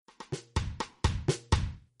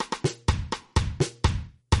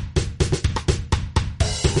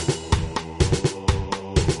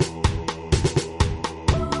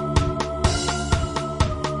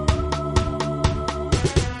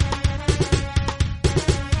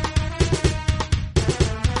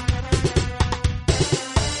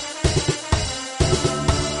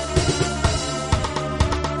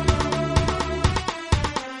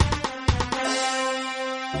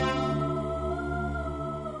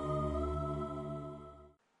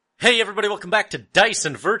Hey everybody, welcome back to Dice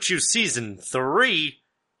and Virtue Season 3.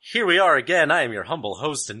 Here we are again. I am your humble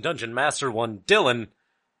host and Dungeon Master one, Dylan.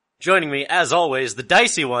 Joining me, as always, the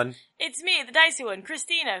Dicey one. It's me, the Dicey one,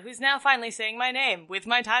 Christina, who's now finally saying my name with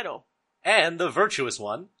my title. And the Virtuous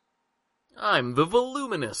one. I'm the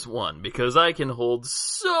voluminous one, because I can hold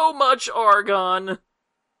so much argon.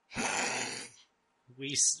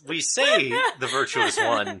 We say the Virtuous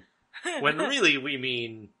one, when really we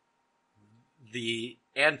mean the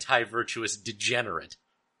anti-virtuous degenerate.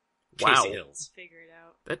 Wow. Casey Hills. Figure it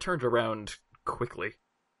out. That turned around quickly.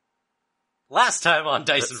 Last time on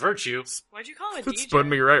Dice and Virtue. Why'd you call him a That DJ? spun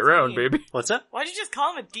me right round, baby. What's that? Why'd you just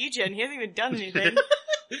call him a DJ and he hasn't even done anything?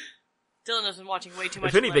 Dylan has been watching way too much.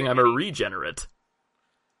 If anything, I'm a Letterkenny. regenerate.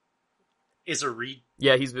 Is a read...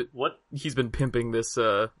 Yeah, What? he's been pimping this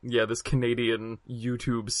Canadian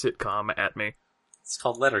YouTube sitcom at me. It's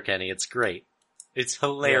called Letterkenny. It's great. It's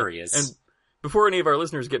hilarious. Yeah. And before any of our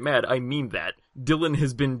listeners get mad, I mean that. Dylan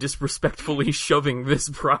has been disrespectfully shoving this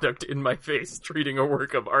product in my face, treating a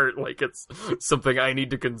work of art like it's something I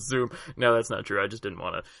need to consume. No, that's not true. I just didn't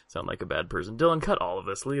want to sound like a bad person. Dylan, cut all of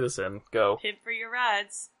this. Lead us in. Go. Pimp for your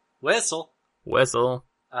rides. Whistle. Wessel.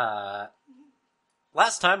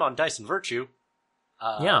 Last time on Dice and Virtue,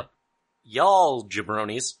 Yeah. y'all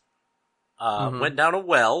jabronis, Mhm. went down a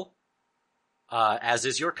well, as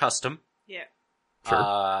is your custom. Yeah.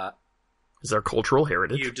 Sure. Is our cultural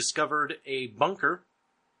heritage. You discovered a bunker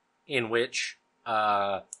in which,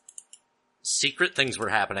 secret things were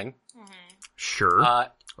happening. Sure.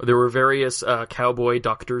 There were various cowboy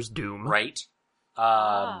Doctor's Doom. Right.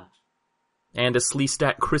 And a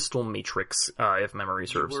Sleestat crystal matrix, if memory You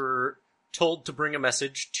serves. were told to bring a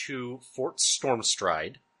message to Fort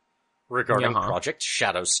Stormstride regarding Uh-huh. Project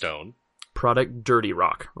Shadowstone. Product Dirty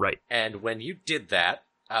Rock, right. And when you did that,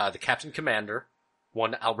 the Captain Commander,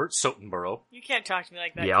 one Albert Sotenborough, You can't talk to me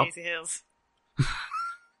like that, Yeah. Casey Hills.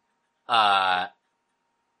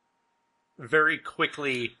 very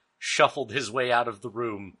quickly shuffled his way out of the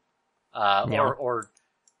room, Yeah. or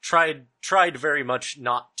tried very much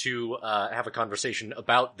not to have a conversation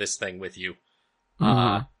about this thing with you,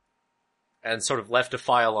 Mhm. and sort of left a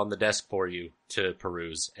file on the desk for you to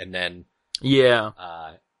peruse, and then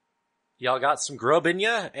Yeah, y'all got some grub in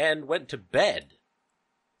ya and went to bed.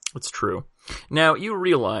 it's true. Now, you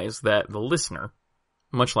realize that the listener,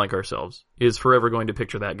 much like ourselves, is forever going to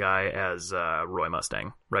picture that guy as Roy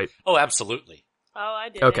Mustang, right? Oh, absolutely. Oh, I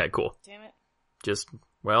did. Okay, cool. Damn it. Just,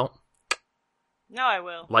 well, No, I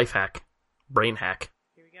will. life hack. Brain hack.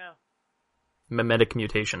 Here we go. Memetic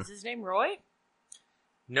mutation. Is his name Roy?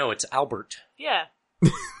 No, it's Albert. Yeah.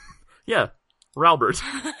 Yeah, Ralbert.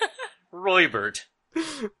 Roybert.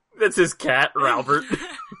 That's his cat, Ralbert.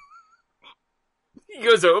 He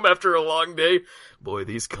goes home after a long day. Boy,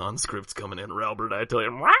 these conscripts coming in, Ralbert, I tell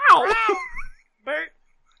you. Wow! Bert.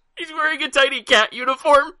 He's wearing a tiny cat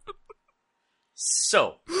uniform.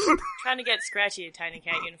 So, Trying to get Scratchy a tiny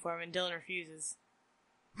cat uniform and Dylan refuses.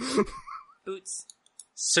 Boots.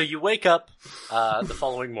 so you wake up, the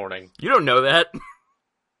following morning. You don't know that.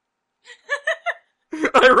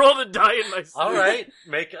 I rolled a die in my sleep. Alright,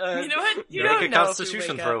 make a, You know what? You make don't a know if you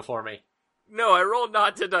constitution wake throw up. for me. No, I rolled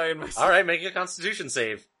not to die in my sleep. Alright, make a constitution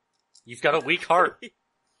save. You've got a weak heart.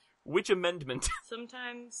 Which amendment?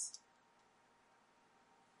 Sometimes...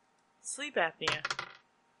 Sleep apnea.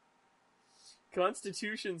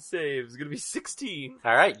 Constitution save is gonna be 16.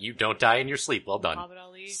 Alright, you don't die in your sleep. Well done. Muhammad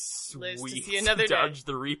Ali lives to Sweet. see another day. Dodge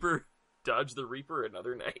the Reaper. Dodge the Reaper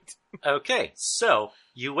another night. Okay, so,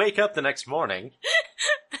 you wake up the next morning.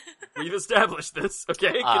 We've established this.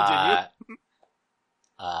 Okay, continue.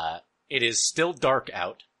 It is still dark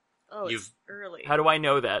out. Oh, it's You've- early. How do I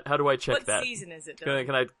know that? How do I check What that? season is it, Can I,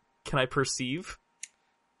 Dylan? can I perceive?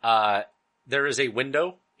 There is a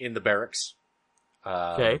window in the barracks.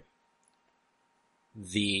 Okay.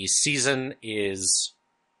 The season is,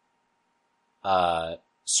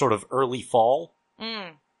 sort of early fall,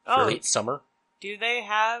 Oh, late summer. do they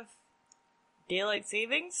have daylight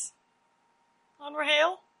savings on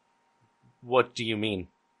Rahale? What do you mean?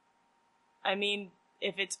 I mean,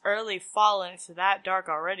 if it's early fall and it's that dark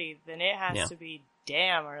already, then it has Yeah. to be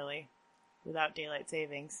damn early without daylight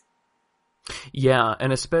savings. Yeah,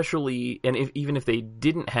 and especially, and even if they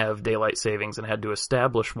didn't have daylight savings and had to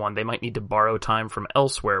establish one, they might need to borrow time from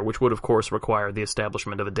elsewhere, which would of course require the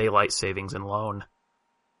establishment of a daylight savings and loan.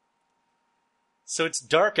 So it's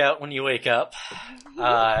dark out when you wake up.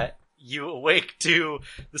 You awake to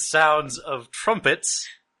the sounds of trumpets.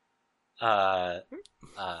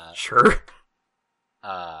 Sure.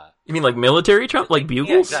 You mean like military trump, like bugles?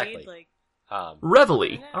 Yeah, exactly. Like,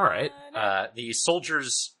 Reveille. All right. The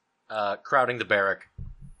soldiers crowding the barrack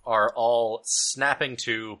are all snapping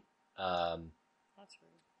to, That's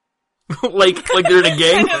rude. like they're in a I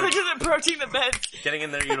gang, know, they're just approaching the beds. getting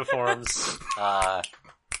in their uniforms,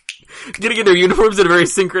 getting in their uniforms in a very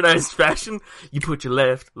synchronized fashion. You put your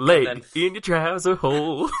left leg And in your trouser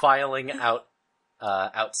hole. filing out,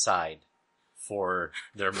 outside for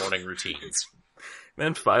their morning routines.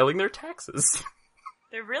 And filing their taxes.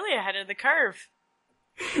 They're really ahead of the curve.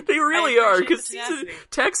 They really I are, appreciate because the tenacity.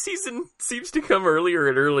 tax season seems to come earlier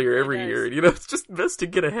and earlier every does. year. You know, it's just best to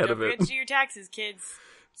get ahead Don't of it. forget to do your taxes, kids.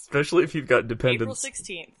 Especially if you've got April dependents.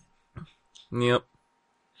 16th. Yep.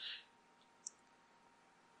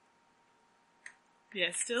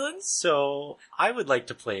 Yes, Dylan? So, I would like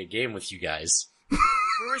to play a game with you guys.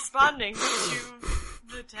 We're responding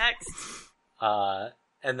to the text.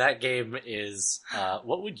 And that game is,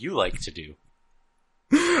 what would you like to do?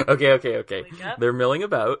 Okay. Wake up. They're milling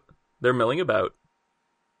about.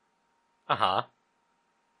 Uh-huh.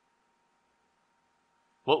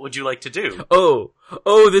 What would you like to do? Oh,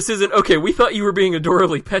 this isn't... Okay, we thought you were being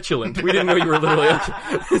adorably petulant. We didn't know you were literally... Okay.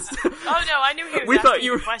 Oh no, I knew he was We thought asking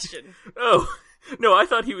you a were- question. Oh, no, I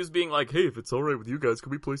thought he was being like, hey, if it's alright with you guys,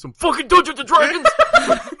 can we play some fucking Dungeons & Dragons?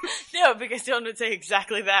 No, because Dylan would say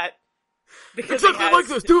exactly that. Because Exactly he like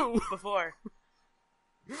has this, too! before.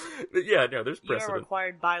 Yeah, no, there's You are precedent.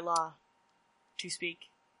 required by law to speak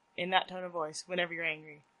in that tone of voice whenever you're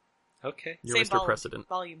angry. Okay. You're Same Mr. volume, Precedent.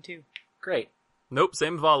 Volume 2. Great. Nope,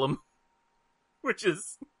 same Vollum. Which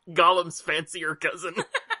is Gollum's fancier cousin.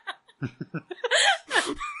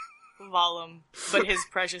 Volume. But his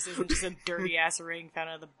precious isn't just a dirty ass ring found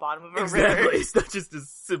at the bottom of a Exactly, river. it's not just a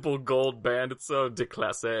simple gold band, it's so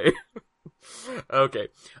déclassé. Okay.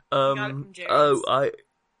 Got it from Jared's.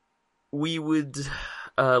 We would,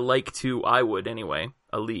 I would anyway,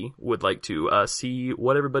 Ali would like to, see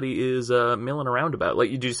what everybody is, milling around about. Like,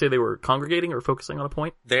 did you say they were congregating or focusing on a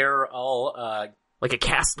point? They're all, Like a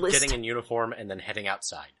cast list? getting in uniform and then heading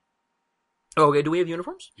outside. Oh, okay, do we have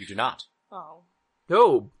uniforms? You do not. Oh.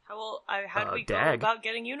 No. How do we go dag. about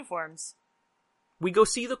getting uniforms? We go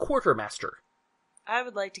see the quartermaster. I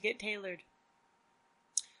would like to get tailored.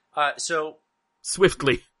 So,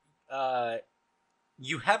 Swiftly.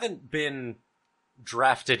 you haven't been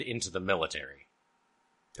drafted into the military.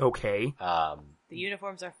 Okay. The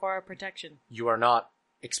uniforms are for our protection. You are not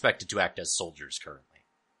expected to act as soldiers currently.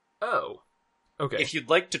 Oh. Okay. If you'd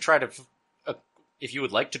like to try to, if you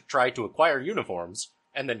would like to try to acquire uniforms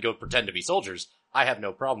and then go pretend to be soldiers, I have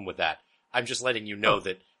no problem with that. I'm just letting you know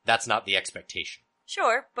that that's not the expectation.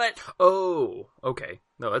 Sure, but Oh, okay.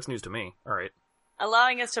 No, that's news to me. Alright.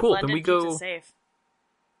 allowing us to Cool, blend then in we keeps go- us safe.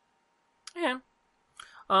 Yeah.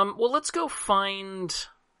 Well, let's go find,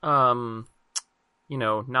 not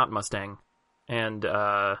Mustang. And,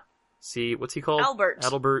 see, what's he called? Albert.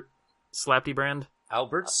 Adalbert Slapty-Brand?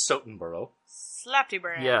 Albert Sotenborough. Slapty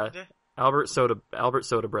brand. Yeah. Albert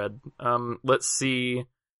Soda Bread. Let's see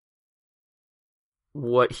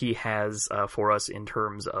what he has, for us in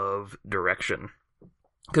terms of direction.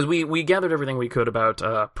 Because we gathered everything we could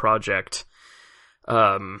about, Project,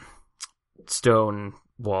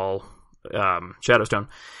 Stonewall, Shadowstone,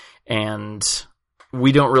 and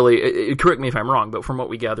we don't really, correct me if I'm wrong, but from what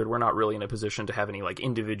we gathered, we're not really in a position to have any, like,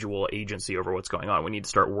 individual agency over what's going on. We need to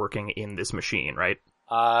start working in this machine, right?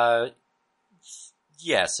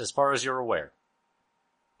 Yes, as far as you're aware.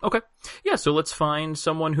 Okay. Yeah, so let's find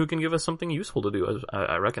someone who can give us something useful to do,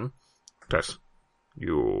 I reckon. Tess,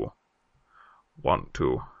 you want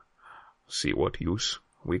to see what use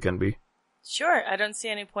we can be? Sure, I don't see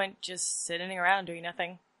any point just sitting around doing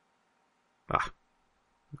nothing. Ah,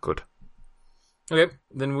 good. Okay,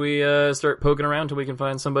 then we start poking around till we can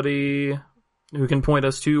find somebody who can point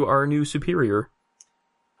us to our new superior.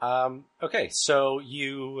 Okay, so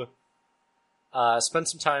you spend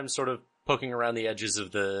some time sort of poking around the edges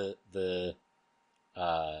of the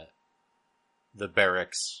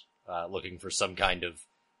barracks, looking for some kind of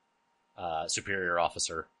superior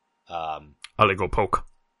officer. I'll go poke.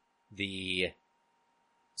 The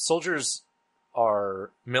soldiers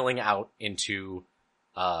are milling out into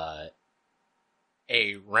a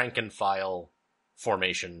rank and file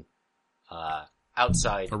formation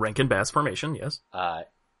outside A Rankin Bass formation, yes.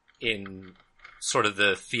 in sort of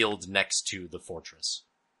the field next to the fortress.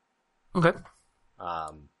 Okay.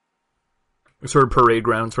 Sort of parade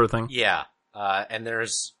ground sort of thing. Yeah, and there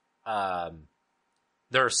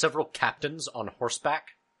are several captains on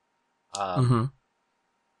horseback, Mm-hmm.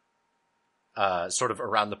 sort of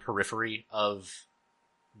around the periphery of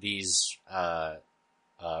these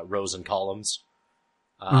rows and columns,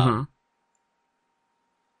 Mm-hmm.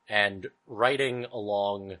 and riding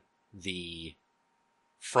along the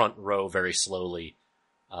front row very slowly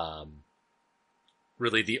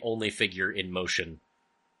Really the only figure in motion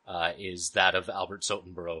is that of Albert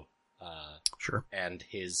Sotenborough, Sure. and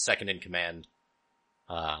his second in command,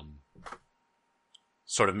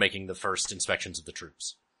 sort of making the first inspections of the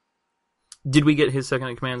troops. Did we get his second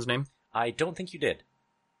in command's name? I don't think you did.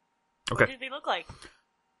 Okay. What did he look like?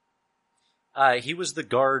 He was the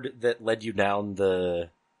guard that led you down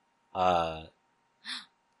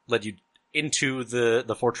led you into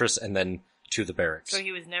the fortress and then to the barracks. So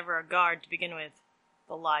he was never a guard to begin with.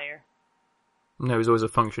 The liar. No, he was always a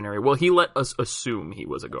functionary. Well, he let us assume he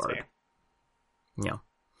was a That's guard. fair. Yeah.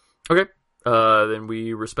 Okay. Then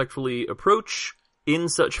we respectfully approach in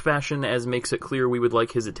such fashion as makes it clear we would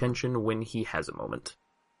like his attention when he has a moment.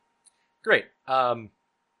 Great. In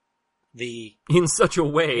such a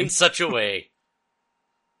way. In such a way.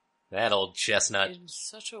 That old chestnut. In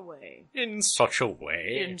such a way. In such a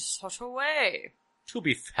way. In such a way. To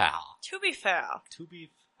be fair. To be fair, To be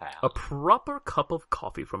fair. A proper cup of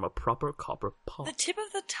coffee from a proper copper pot. the tip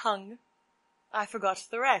of the tongue. I forgot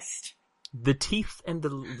the rest. The teeth and the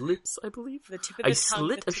lips, I believe. The tip of I the tongue.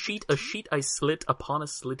 slit the a tip of sheet, the a sheet I slit, upon a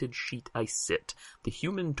slitted sheet I sit. The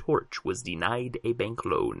Human Torch was denied a bank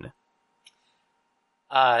loan.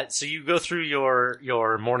 So you go through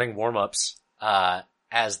your morning warm-ups,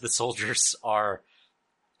 as the soldiers are,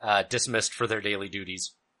 dismissed for their daily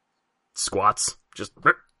duties. Squats. Just...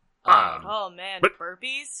 Oh man, But-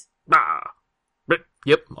 burpees?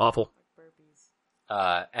 Yep, awful.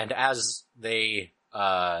 Burpees. And as they,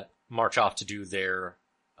 march off to do their,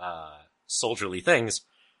 soldierly things,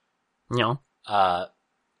 Yeah.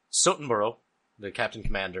 Sotenborough, the captain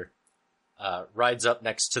commander, rides up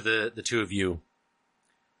next to the two of you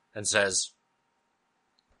and says,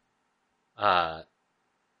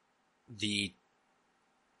 the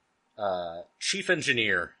chief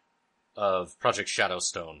engineer of Project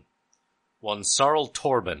Shadowstone, one Sarl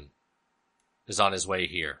Torben, is on his way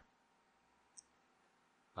here.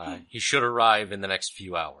 He should arrive in the next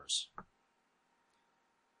few hours.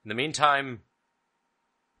 In the meantime,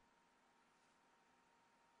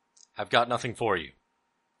 I've got nothing for you.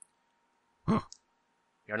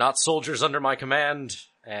 You're not soldiers under my command,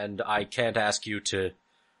 and I can't ask you to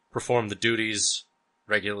perform the duties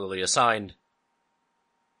regularly assigned.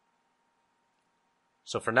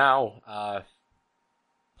 So for now,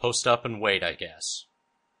 post up and wait, I guess.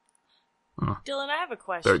 Dylan, I have a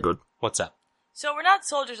question. Very good. What's up? So we're not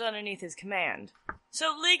soldiers underneath his command.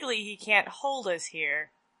 So legally he can't hold us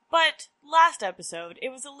here. But last episode, it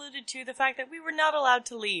was alluded to the fact that we were not allowed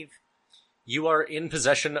to leave. You are in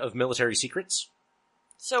possession of military secrets,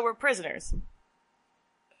 So we're prisoners.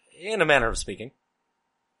 in a manner of speaking.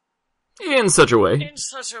 In such a way. In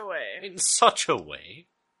such a way. In such a way.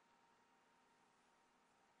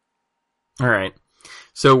 Alright.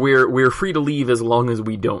 So we're free to leave as long as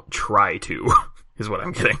we don't try to, is what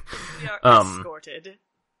I'm getting. We are escorted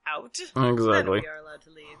out. Then Exactly. we are allowed to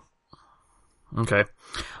leave. Okay.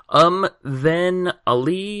 Then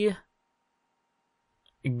Ali,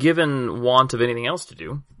 given want of anything else to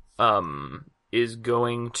do, is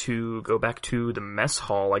going to go back to the mess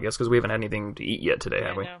hall, I guess, because we haven't had anything to eat yet today,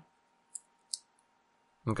 have we? I know.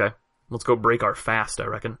 Okay. Let's go break our fast, I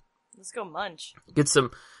reckon. Let's go munch. Get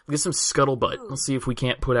some scuttlebutt. Ooh. Let's see if we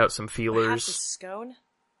can't put out some Perhaps a feelers. scone?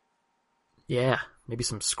 Yeah, maybe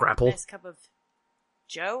some scrapple. Nice cup of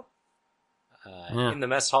Joe? Yeah. In the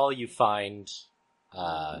mess hall, you find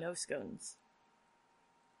No scones.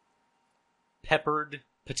 peppered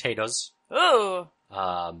potatoes, Ooh!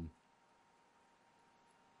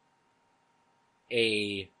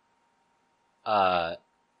 a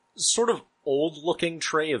sort of old-looking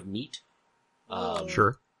tray of meat.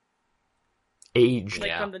 Sure. Aged. Like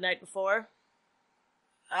Yeah. from the night before?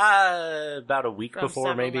 About a week From before,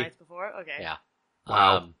 several maybe. nights before? Okay. Yeah.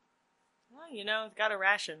 Wow. Well, you know, it's got a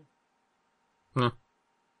ration.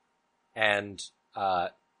 And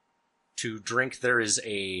to drink, there is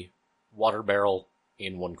a water barrel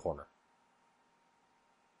in one corner.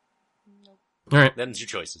 Alright. Them's your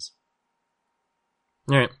choices.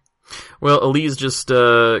 Alright. Well, Ali's just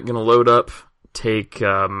gonna load up, take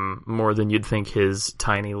more than you'd think his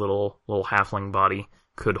tiny little halfling body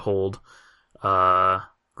could hold,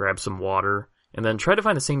 grab some water, and then try to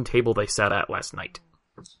find the same table they sat at last night.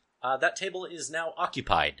 That table is now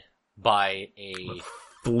occupied by a...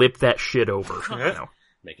 Flip that shit over. No,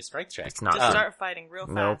 Make a strength check. it's not. Just start fighting real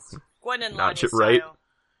no. fast. Gwen Not style. right.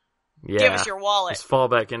 Yeah. Give us your wallet. Just fall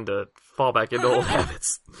back into old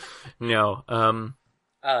habits. No.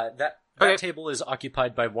 That Okay. table is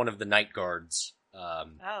occupied by one of the night guards,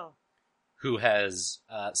 Oh. who has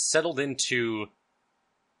settled into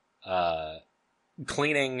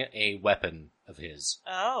cleaning a weapon of his.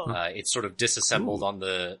 Oh. It's sort of disassembled on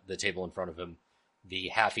the table in front of him. The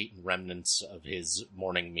half-eaten remnants of his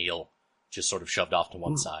morning meal just sort of shoved off to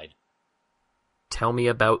one side. Tell me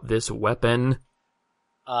about this weapon.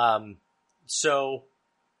 So,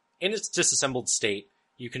 in its disassembled state,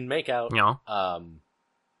 you can make out Yeah.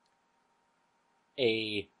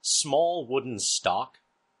 a small wooden stock,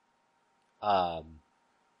 a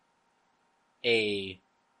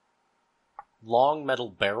long metal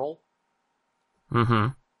barrel, Mm-hmm.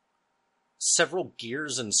 several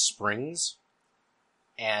gears and springs,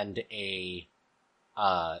 and a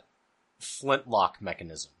flintlock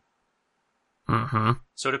mechanism. Mm-hmm.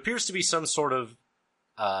 So it appears to be some sort of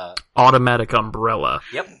Automatic umbrella.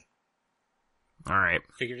 Yep, Alright.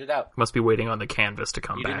 figured it out. Must be waiting on the canvas to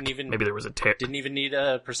come You back. didn't even- Maybe there was a tear. Didn't even need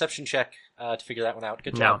a perception check to figure that one out.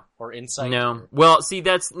 Good No. job. Or insight. No. Well, see,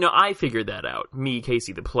 I figured that out. Me,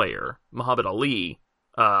 Casey the player. Muhammad Ali,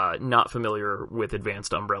 not familiar with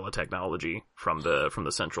advanced umbrella technology from the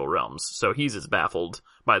Central Realms. So he's as baffled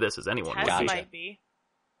by this as anyone Tess would be. might be.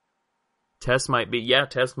 Tess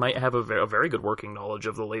might have a very good working knowledge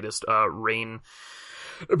of the latest rain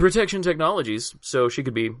protection technologies. So she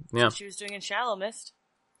could be, yeah. She was doing in Shallow Mist.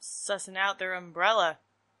 Sussing out their umbrella.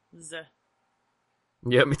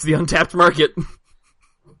 Yep, it's the untapped market.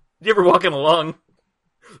 You ever walking along,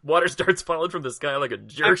 water starts falling from the sky like a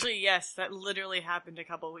jerk. Actually, yes, that literally happened a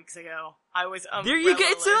couple weeks ago. I was There you go,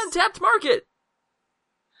 it's an umbrella-less. untapped market.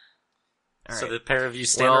 So Alright. the pair of you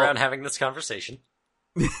stand Well- around having this conversation.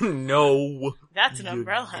 No. That's an you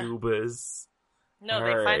umbrella. goobas. No,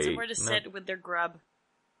 they find Alright, somewhere to no. sit with their grub.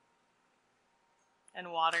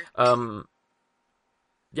 And water.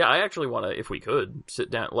 Yeah, I actually want to, if we could, sit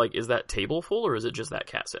down. Like, is that table full, or is it just that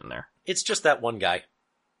cat sitting there? It's just that one guy.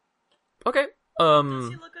 Okay. Does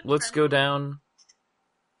he look Let's go unfriendly? down.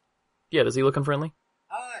 Yeah, does he look unfriendly?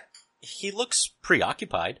 He looks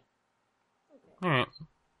preoccupied. Alright.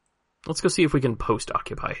 Let's go see if we can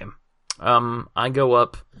post-occupy him. I go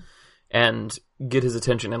up and get his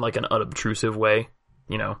attention in, like, an unobtrusive way.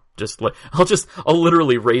 You know, just like, I'll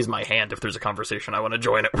literally raise my hand if there's a conversation I want to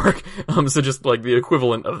join at work. So just, like, the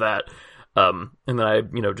equivalent of that. And then I,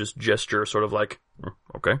 just gesture sort of like,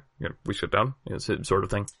 okay, yeah, we sit down, sort of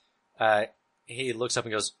thing. He looks up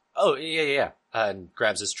and goes, "Oh, yeah," and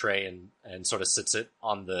grabs his tray and sort of sits it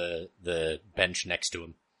on the bench next to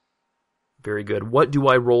him. Very good. What do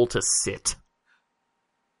I roll to sit?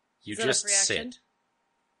 You Is that a just free action? sit.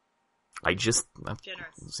 That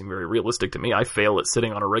Generous. doesn't seem very realistic to me. I fail at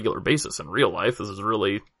sitting on a regular basis in real life. This is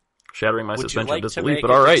really shattering my Would you suspension like of to disbelief. make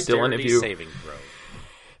But a all right, Dylan, dexterity if you saving throw?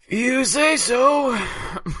 you say so.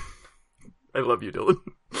 I love you, Dylan.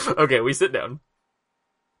 Okay, we sit down.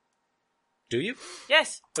 Do you?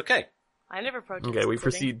 Yes, Okay. I never protested. Okay, we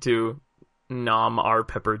sitting. proceed to nom our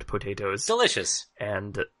peppered potatoes, Delicious.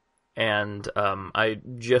 and I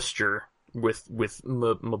gesture with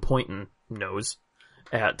my pointing nose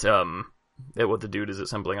at what the dude is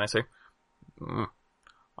assembling, and I say,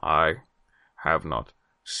 I have not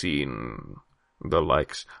seen the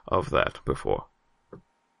likes of that before.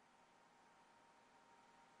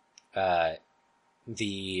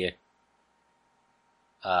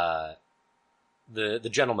 The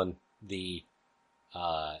gentleman, the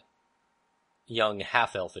young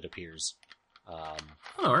half elf, it appears,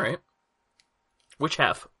 All right. Which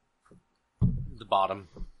half? the bottom,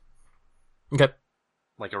 Okay.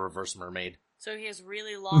 like a reverse mermaid. So he has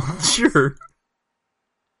really long arms. Sure.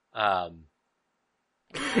 Um,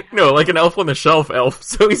 No, like an elf on the shelf elf.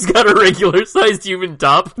 So he's got a regular sized human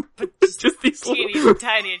top. Just these teeny little...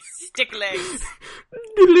 tiny stick legs.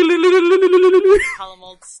 Call them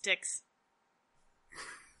old sticks.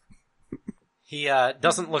 he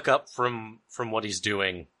doesn't look up from what he's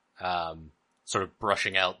doing, sort of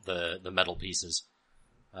brushing out the metal pieces,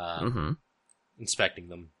 Mhm. inspecting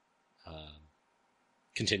them,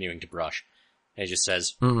 continuing to brush. And he just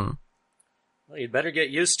says, Mhm. "Well, you'd better get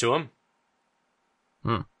used to him."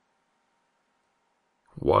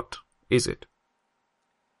 What is it?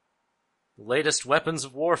 The latest weapons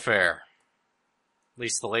of warfare. At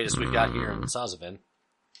least the latest we've got here in Sazavin.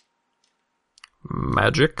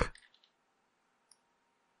 Magic?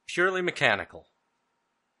 Purely mechanical.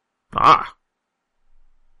 Ah.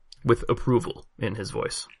 With approval in his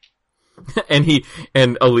voice.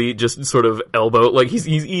 and Ali just sort of elbow, like he's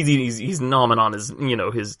nomming on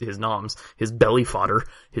his, his noms, his belly fodder,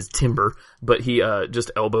 his timber, but he,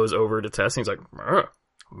 just elbows over to Tess and he's like,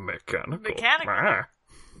 mechanical. Mechanical.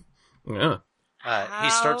 Yeah. He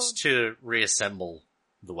starts to reassemble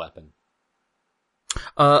the weapon.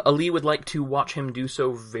 Ali would like to watch him do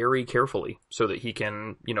so very carefully, so that he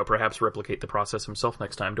can, perhaps replicate the process himself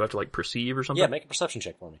next time. Do I have to, perceive or something? Yeah, make a perception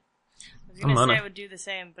check for me. I was gonna say I would do the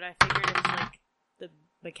same, but I figured if, the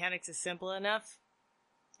mechanics is simple enough,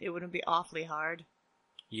 it wouldn't be awfully hard.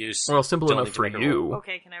 Simple don't enough need to for make a you. roll.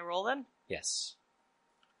 Okay, can I roll then? Yes.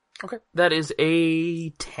 Okay. That is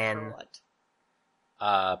a 10. For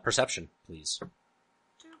what? Perception, please. 2.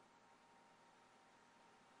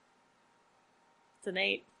 It's an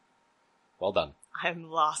 8. Well done. I'm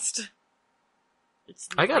lost.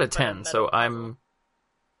 I got a nothing but 10, metal so puzzle. I'm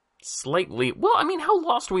slightly... Well, how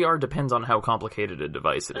lost we are depends on how complicated a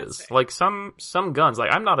device it That's is. fair. Some guns,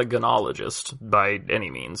 I'm not a gunologist by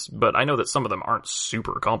any means, but I know that some of them aren't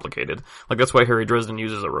super complicated. That's why Harry Dresden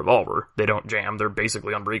uses a revolver. They don't jam, they're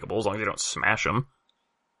basically unbreakable as long as you don't smash them.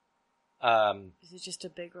 Is it just a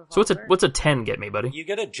big revolver? So what's a 10 get me, buddy? You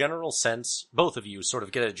get a general sense, both of you sort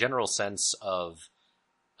of get a general sense of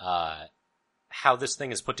how this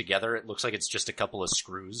thing is put together. It looks like it's just a couple of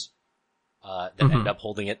screws that end up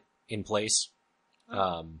holding it in place.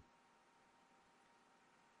 How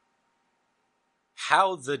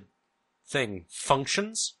the thing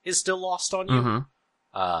functions is still lost on you.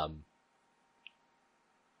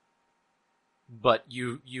 But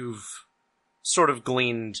you've sort of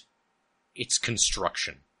gleaned its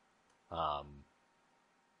construction.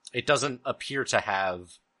 It doesn't appear to have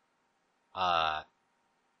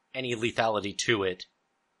any lethality to it,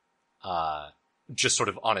 just sort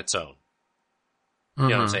of on its own. You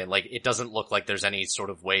know what I'm saying? It doesn't look like there's any sort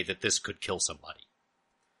of way that this could kill somebody.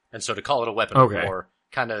 And so to call it a weapon of war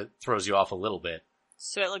kind of throws you off a little bit.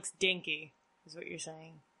 So it looks dinky, is what you're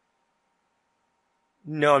saying.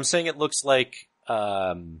 No, I'm saying it looks like,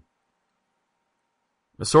 A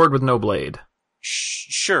sword with no blade.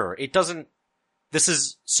 sure, it doesn't,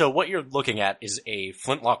 so what you're looking at is a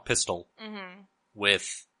flintlock pistol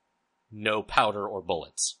with no powder or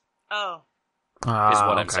bullets, Oh, is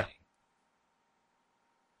what I'm okay. saying.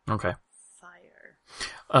 Okay. fire.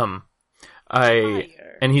 Fire.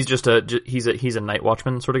 And he's just he's a night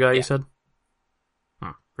watchman sort of guy, you said?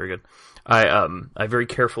 Very good. I very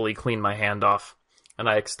carefully clean my hand off, and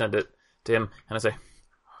I extend it to him, and I say,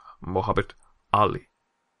 Mohammed Ali.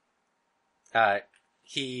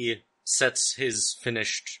 He sets his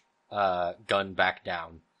finished gun back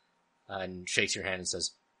down and shakes your hand and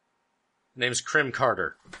says, "Name's Krim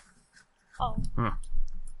Carter." Oh.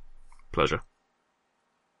 Pleasure.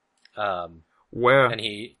 And Where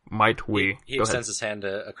he might we... he Go extends ahead. his hand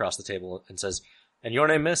across the table and says, "And your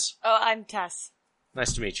name, miss? Oh, I'm Tess.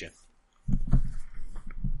 Nice to meet you."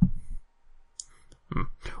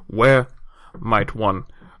 Where might one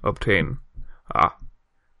obtain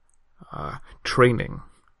training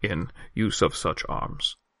in use of such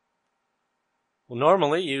arms? Well,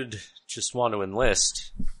 normally you'd just want to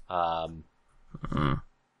enlist.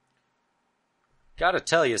 Gotta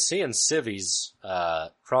tell you, seeing civvies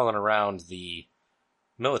crawling around the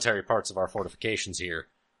military parts of our fortifications here,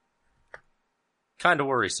 kinda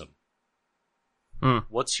worrisome.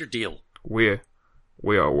 What's your deal? We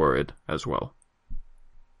are worried as well.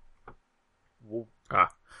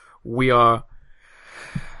 We are...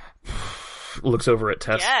 Looks over at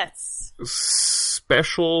Tess. Yes.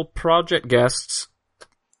 Special project guests.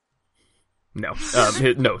 No,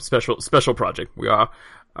 no, special project. We are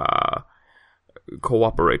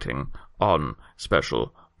cooperating on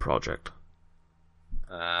special project.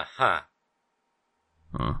 Uh-huh.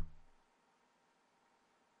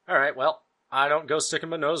 Alright, well, I don't go sticking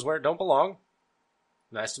my nose where it don't belong.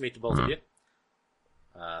 Nice to meet the both of you.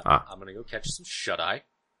 I'm gonna go catch some shut-eye.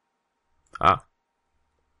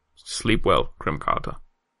 Sleep well, Krim Carter.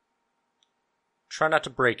 Try not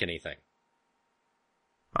to break anything.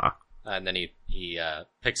 Ah. And then he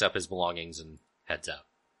picks up his belongings and heads out.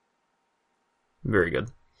 Very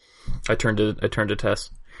good. I turned to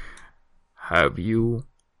Tess. Have you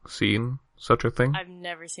seen such a thing? I've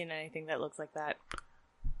never seen anything that looks like that.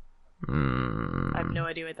 I have no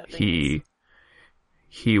idea what that thing is.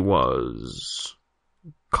 He was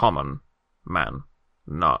common man,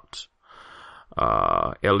 not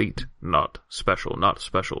elite, not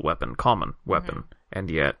special weapon, common weapon, and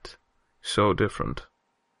yet so different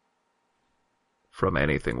from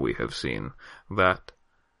anything we have seen. That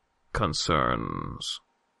concerns.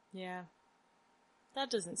 Yeah. That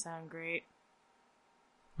doesn't sound great.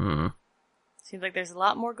 Hmm. Seems like there's a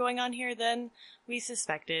lot more going on here than we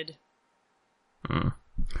suspected.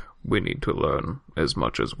 We need to learn as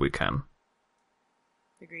much as we can.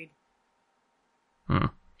 Agreed.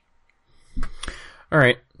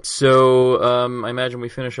 Alright, so I imagine we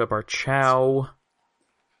finish up our chow.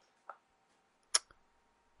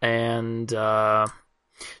 And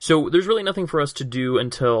So there's really nothing for us to do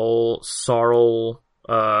until Sarl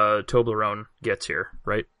Toblerone gets here,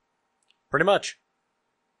 right? Pretty much.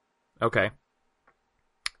 Okay.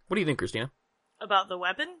 What do you think, Christina? About the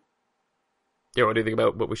weapon? Yeah, what do you think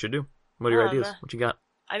about what we should do? What are your ideas? Um, What you got?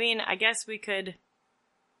 I mean, I guess we could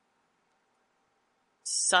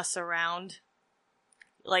suss around.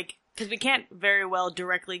 Like, because we can't very well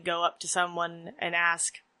directly go up to someone and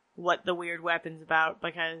ask what the weird weapon's about,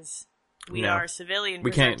 because we No. are civilian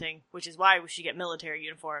We can't. presenting, which is why we should get military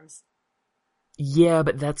uniforms. Yeah,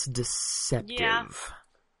 but that's deceptive. Yeah.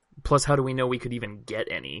 Plus, how do we know we could even get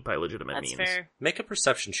any by legitimate That's means? fair. Make a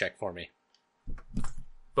perception check for me.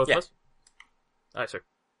 Both Yeah. of us? Aye, sir.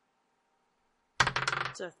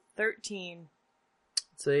 It's a 13.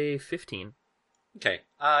 It's a 15. Okay.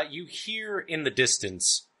 You hear in the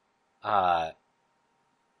distance,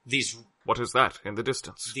 these What is that in the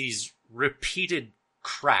distance? repeated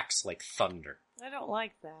cracks like thunder. I don't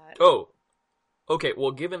like that. Oh. Okay,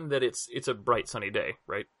 well, given that it's a bright sunny day,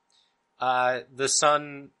 right? The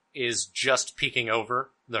sun is just peeking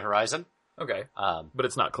over the horizon. Okay. Um, But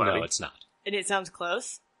it's not cloudy. no, it's not. And it sounds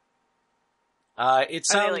close? It Are they,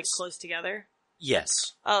 sounds like, close together?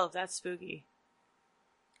 yes. Oh, that's spooky.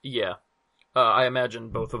 Yeah. I imagine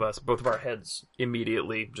both of our heads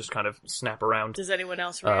immediately just kind of snap around. Does anyone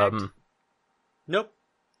else react? Nope.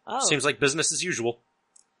 Oh. Seems like business as usual.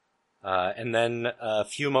 And then a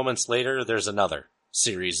few moments later, there's another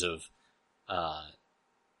series of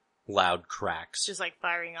loud cracks. Just like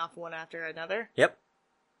firing off one after another? Yep.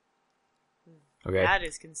 Okay. That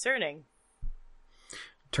is concerning.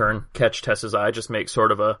 Turn, catch Tess's eye, just make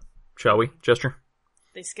sort of a, shall we, gesture?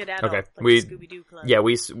 They skedaddle Okay, like we- the Scooby-Doo Club. Yeah,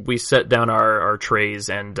 we set down our trays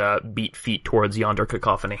and beat feet towards yonder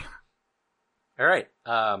cacophony. All right.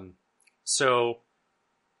 So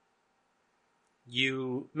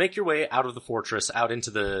you make your way out of the fortress, out into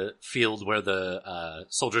the field where the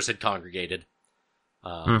soldiers had congregated.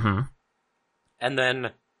 Mm-hmm. And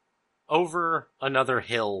then over another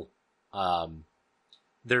hill,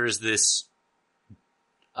 there's this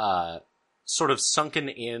sort of sunken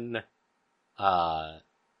in,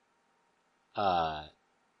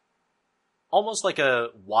 almost like a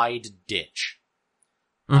wide ditch,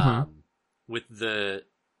 Mm-hmm. with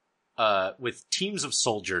teams of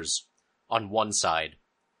soldiers on one side,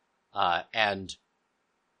 and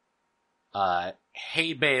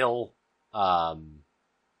hay bale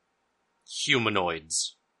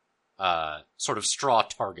humanoids, sort of straw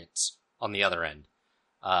targets on the other end.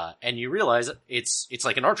 And you realize it's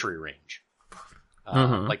like an archery range.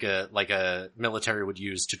 Mhm. Like a military would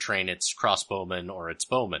use to train its crossbowmen or its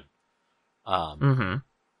bowmen. Mm-hmm.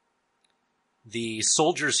 The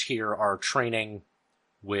soldiers here are training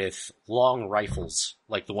with long rifles,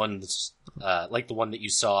 like the one that you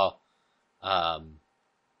saw,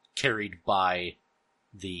 carried by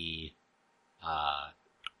the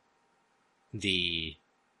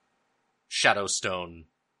Shadowstone,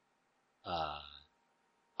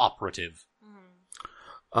 operative.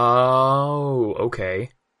 Oh,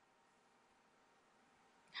 okay.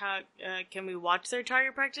 How can we watch their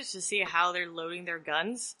target practice to see how they're loading their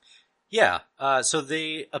guns? Yeah, so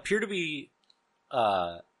they appear to be,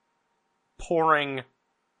 pouring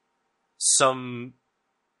something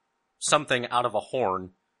out of a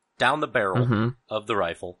horn down the barrel Mm-hmm. of the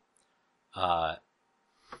rifle.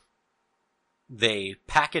 They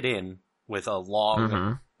pack it in with a long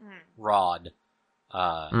Mm-hmm. rod,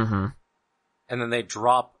 Mm-hmm. and then they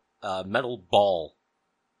drop a metal ball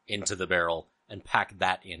into the barrel and pack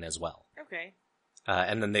that in as well. Okay.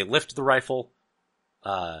 And then they lift the rifle,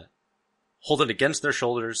 hold it against their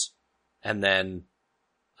shoulders, and then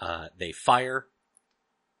they fire.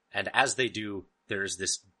 And as they do, there's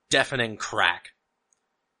this deafening crack.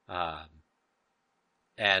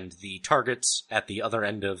 And the targets at the other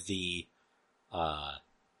end of the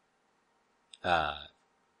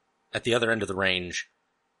range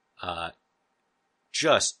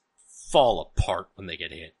just fall apart when they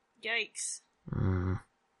get hit. Yikes.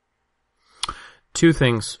 Two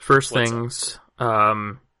things. First What's things,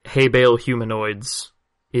 hay bale humanoids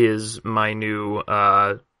is my new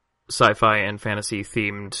sci-fi and fantasy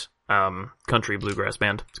themed country bluegrass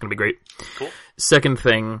band. It's gonna be great. Cool. Second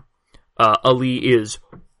thing, Ali is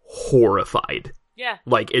horrified. Yeah.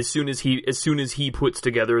 Like as soon as he puts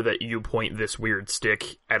together that you point this weird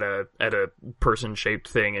stick at a person shaped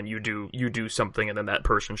thing and you do something and then that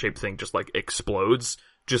person shaped thing just like explodes,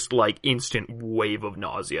 just like instant wave of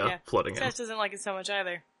nausea Yeah. flooding in. Tess doesn't like it so much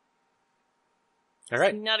either. All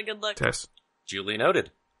right. Not a good look. Tess, Duly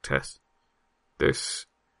noted. this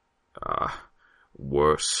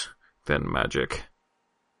worse than magic.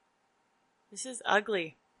 This is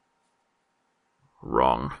ugly.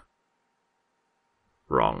 Wrong.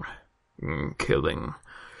 Killing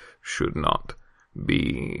should not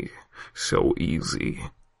be so easy.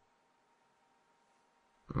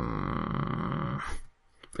 And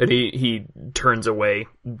he turns away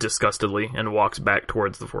disgustedly and walks back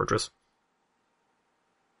towards the fortress.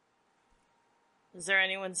 Is there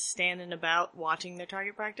anyone standing about watching their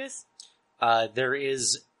target practice? There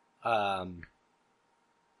is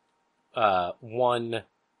one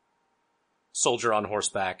soldier on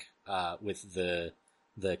horseback with the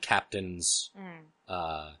captain's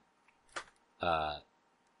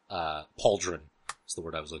pauldron is the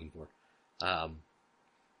word I was looking for.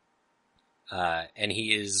 And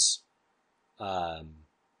he is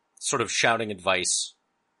sort of shouting advice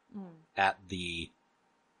at the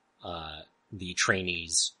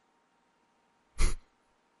trainees.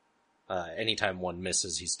 Anytime one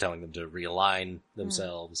misses, he's telling them to realign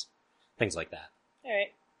themselves, things like that.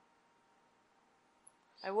 Alright.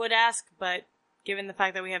 I would ask, but given the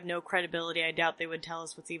fact that we have no credibility, I doubt they would tell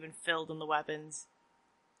us what's even filled in the weapons.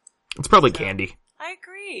 It's probably candy. I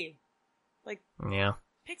agree. Yeah.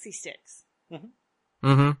 Pixie sticks.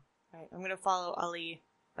 Mm-hmm. Alright, I'm gonna follow Ali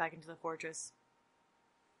back into the fortress.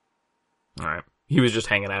 Alright. He was just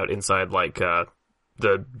hanging out inside,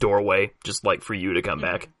 the doorway, just, for you to come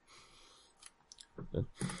back.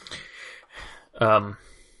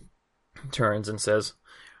 Turns and says,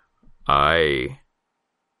 I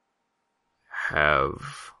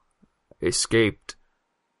have escaped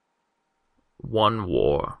one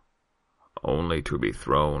war only to be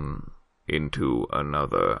thrown into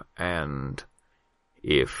another, and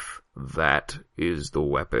if that is the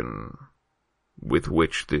weapon with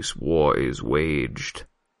which this war is waged,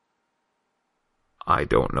 I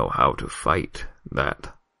don't know how to fight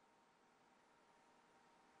that.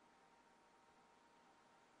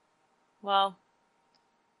 Well,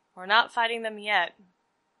 we're not fighting them yet.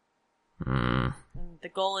 And the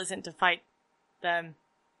goal isn't to fight them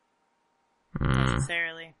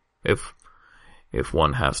necessarily. If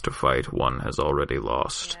one has to fight, one has already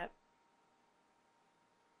lost. Yep.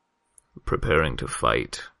 Preparing to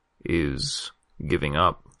fight is giving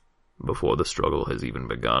up before the struggle has even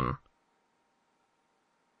begun.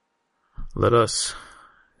 Let us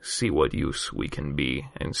see what use we can be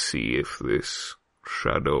and see if this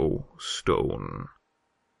Shadow Stone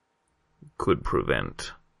could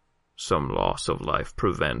prevent some loss of life,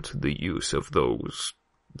 prevent the use of those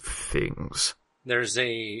things. There's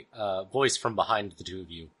a voice from behind the two of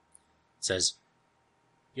you. It says,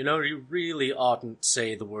 you know, you really oughtn't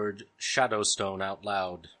say the word Shadowstone out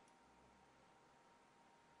loud.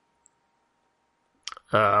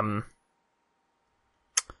 Turn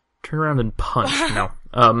around and punch. No.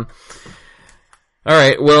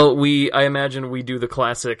 Alright, well, I imagine we do the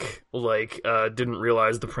classic, didn't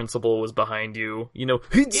realize the principal was behind you, Yeah.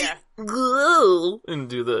 and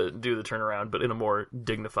do the turnaround, but in a more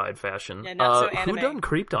dignified fashion. Yeah, not so anime. Who done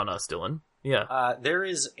creeped on us, Dylan? Yeah. There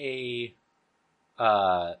is a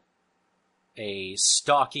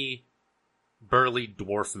stocky, burly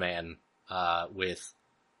dwarf man, with,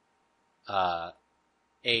 a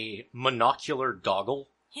monocular goggle,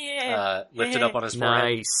 Yeah. lifted up on his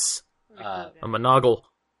forehead. Nice. A monocle.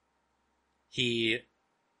 He,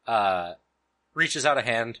 reaches out a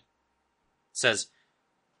hand, says,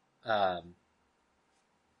 the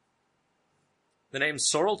name's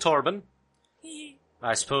Sorrel Torben.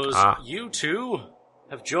 I suppose you two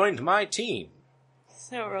have joined my team.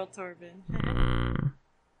 Sour Torben.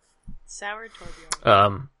 Sour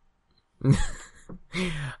Torbjorn.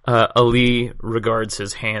 Ali regards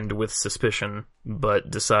his hand with suspicion,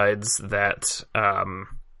 but decides that,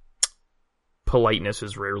 politeness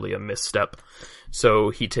is rarely a misstep. So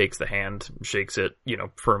he takes the hand, shakes it,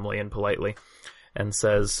 firmly and politely, and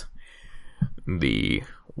says, the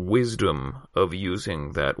wisdom of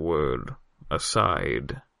using that word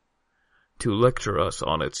aside, to lecture us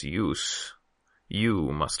on its use,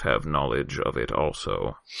 you must have knowledge of it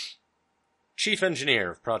also. Chief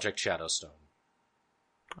Engineer of Project Shadowstone.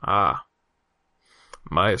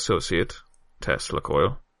 My associate, Tess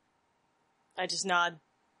LaCoyle. I just nod.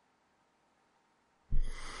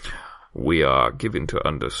 We are given to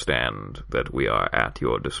understand that we are at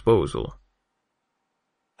your disposal.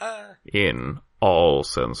 In all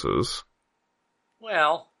senses.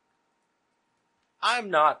 Well, I'm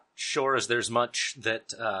not sure as there's much that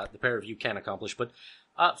the pair of you can accomplish, but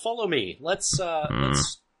follow me. Let's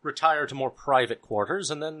retire to more private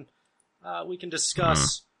quarters, and then we can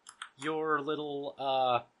discuss your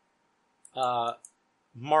little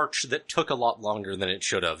march that took a lot longer than it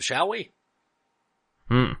should have, shall we?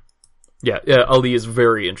 Yeah, Ali is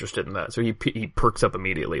very interested in that, so he perks up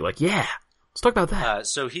immediately, like, yeah, let's talk about that.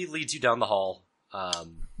 So he leads you down the hall,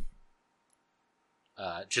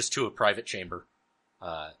 just to a private chamber,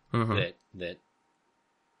 that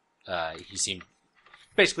he seemed,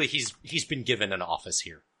 basically he's been given an office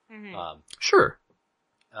here. Mm-hmm. Sure.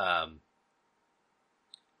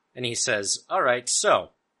 And he says, all right, so,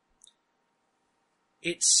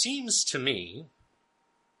 it seems to me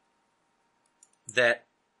that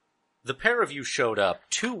the pair of you showed up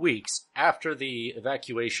 2 weeks after the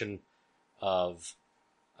evacuation of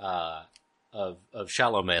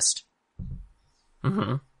Shallow Mist.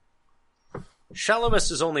 Mm-hmm. Shallow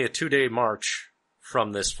Mist is only a 2-day march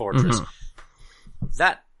from this fortress. Mm-hmm.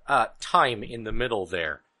 That time in the middle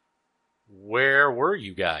there, where were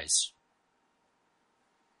you guys?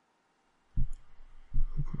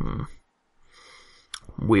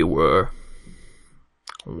 We were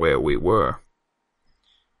where we were.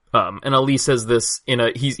 And Ali says this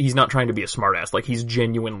he's not trying to be a smartass, like he's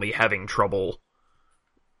genuinely having trouble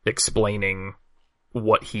explaining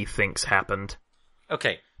what he thinks happened.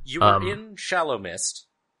 Okay, you were in Shallow Mist.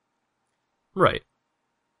 Right.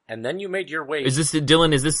 And then you made your way... Is this,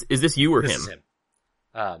 Dylan, is this you or this him? Is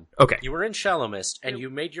him. Okay. You were in Shallow Mist, and you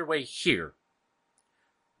made your way here.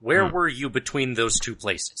 Where were you between those two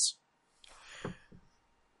places?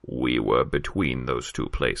 We were between those two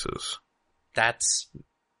places. That's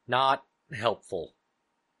not helpful.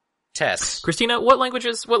 Tess. Christina, what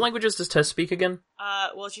languages does Tess speak again?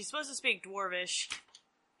 Well, she's supposed to speak Dwarvish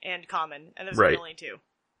and Common, and there's Right. only two.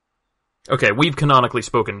 Okay, we've canonically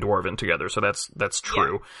spoken Dwarven together, so that's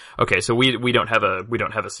true. Yeah. Okay, so we don't have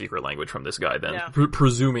a secret language from this guy then. No.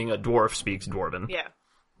 Presuming a dwarf speaks Dwarven. Yeah.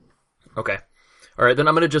 Okay. All right, then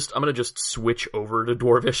I'm gonna just switch over to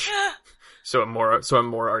Dwarvish, so I'm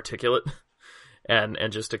more articulate, and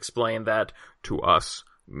just explain that to us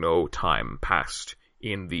no time passed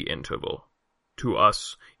in the interval. To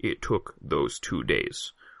us, it took those 2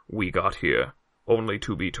 days. We got here only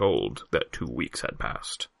to be told that 2 weeks had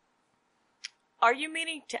passed. Are you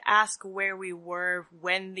meaning to ask where we were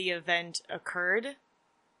when the event occurred?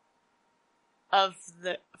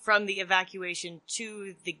 From the evacuation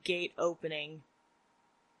to the gate opening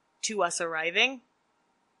to us arriving?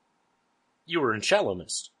 You were in Shallow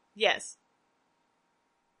Mist. Yes.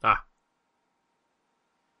 Ah.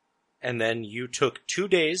 And then you took 2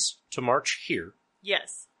 days to march here.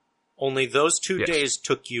 Yes. Only those 2 Yes. days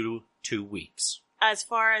took you 2 weeks. As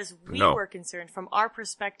far as we No. were concerned, from our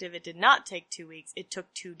perspective, it did not take 2 weeks. It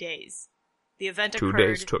took 2 days. The event 2 occurred.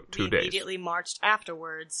 days took 2 we days. immediately marched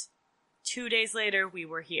afterwards. 2 days later, we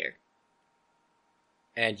were here.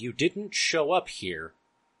 And you didn't show up here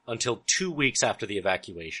until 2 weeks after the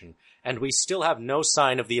evacuation, and we still have no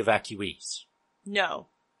sign of the evacuees. No.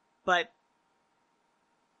 But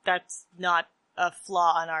that's not a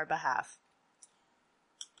flaw on our behalf.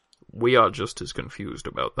 We are just as confused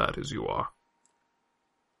about that as you are.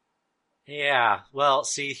 Yeah, well,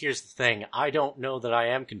 see, here's the thing. I don't know that I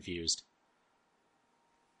am confused.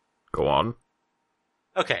 Go on.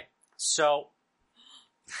 Okay, so...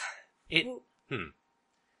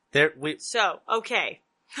 Okay.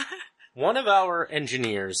 One of our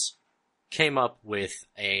engineers came up with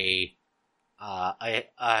a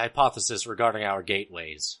hypothesis regarding our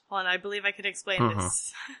gateways. Hold on, I believe I could explain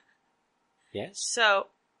this. Yes? So,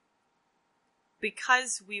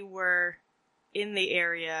 because we were in the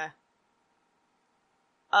area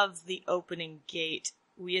of the opening gate,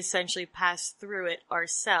 we essentially passed through it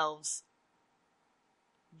ourselves,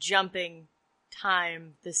 jumping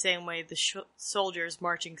time the same way the soldiers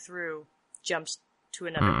marching through jumps to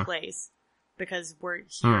another place. Because we're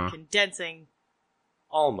here condensing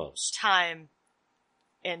Almost. time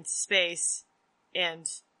and space and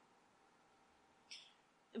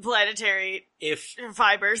planetary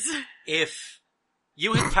fibers. If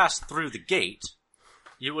you had passed through the gate,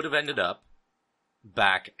 you would have ended up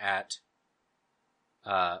back at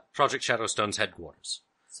Project Shadowstone's headquarters,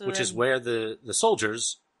 which is where the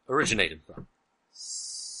soldiers originated from.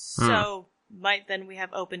 So, might then we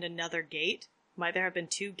have opened another gate? Might there have been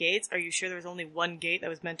 2 gates? Are you sure there was only 1 gate that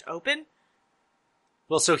was meant to open?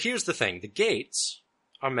 Well, so here's the thing. The gates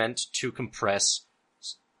are meant to compress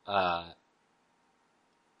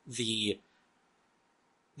They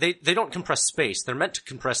don't compress space. They're meant to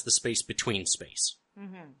compress the space between space.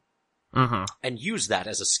 And use that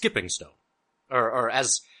as a skipping stone. Or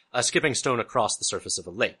as a skipping stone across the surface of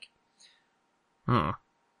a lake.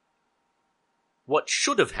 What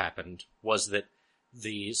should have happened was that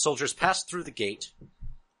the soldiers passed through the gate,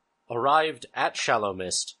 arrived at Shallow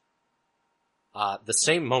Mist, the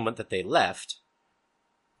same moment that they left,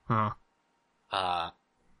 and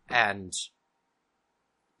and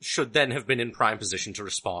should then have been in prime position to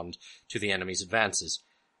respond to the enemy's advances.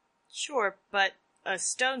 Sure, but a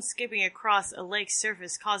stone skipping across a lake's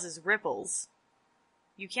surface causes ripples.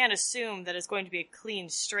 You can't assume that it's going to be a clean,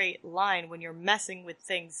 straight line when you're messing with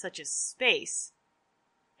things such as space.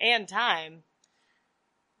 And time.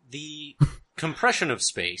 The compression of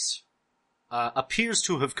space appears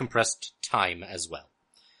to have compressed time as well.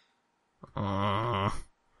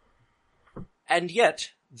 And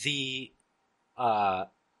yet, the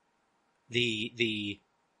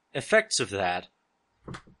effects of that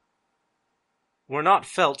were not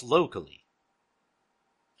felt locally.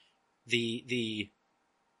 The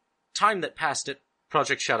time that passed at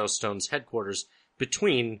Project Shadowstone's headquarters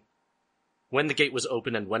between when the gate was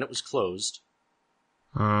open and when it was closed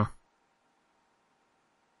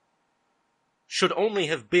should only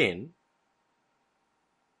have been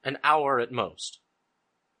an hour at most.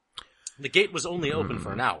 The gate was only open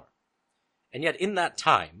for an hour. And yet in that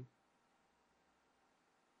time,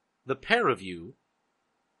 the pair of you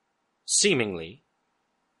seemingly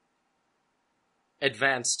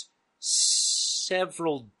advanced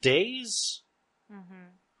several days?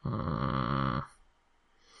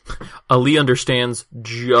 Ali understands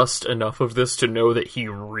just enough of this to know that he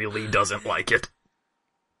really doesn't like it.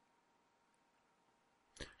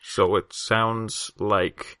 So it sounds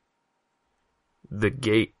like the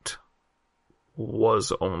gate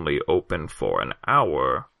was only open for an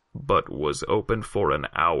hour, but was open for an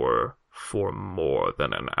hour for more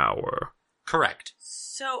than an hour. Correct.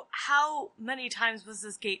 So how many times was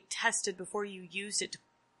this gate tested before you used it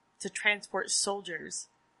to transport soldiers?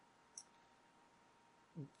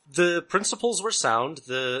 The principles were sound,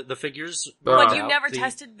 the figures But worked you out. never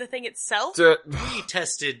tested the thing itself? We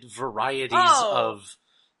tested varieties of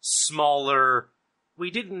smaller...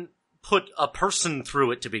 We didn't put a person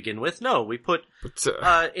through it to begin with. No, we put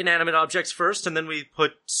inanimate objects first, and then we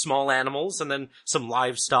put small animals, and then some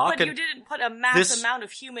livestock. But and you didn't put a mass amount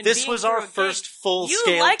of human beings This was our first full-scale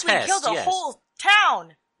test. You likely killed a whole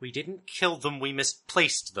town! We didn't kill them, we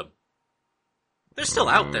misplaced them. They're still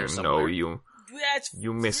out there somewhere. No, you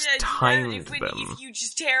mistimed them. If you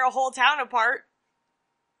just tear a whole town apart.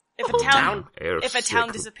 If a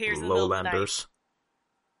town disappears in the middle of the night. Lowlanders.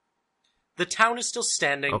 The town is still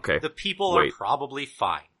standing. Okay. The people are probably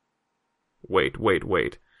fine. Wait.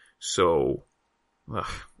 So,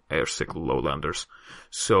 airsick lowlanders.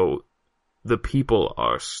 So, the people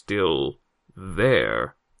are still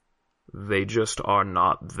there. They just are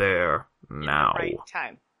not there now. Right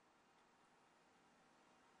time.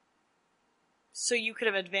 So you could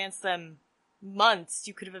have advanced them months.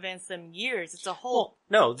 You could have advanced them years. It's a whole...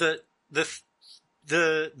 Well, no,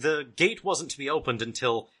 the gate wasn't to be opened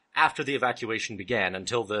until after the evacuation began,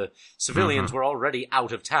 until the civilians were already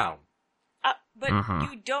out of town. But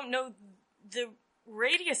you don't know the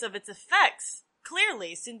radius of its effects,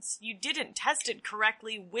 clearly, since you didn't test it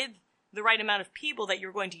correctly with the right amount of people that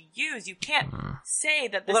you're going to use. You can't say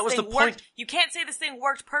that this thing worked. You can't say this thing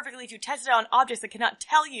worked perfectly if you tested it on objects that cannot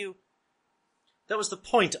tell you. That was the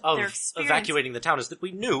point of evacuating the town, is that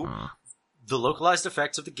we knew the localized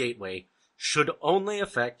effects of the gateway should only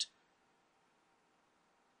affect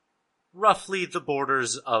roughly the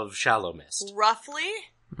borders of Shallow Mist. Roughly?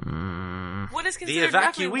 What is considered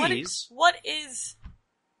roughly? What is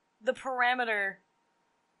the parameter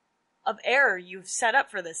of error you've set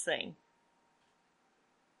up for this thing?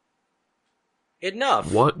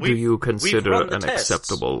 Enough. What do you consider an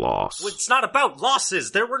acceptable loss? It's not about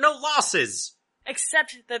losses. There were no losses.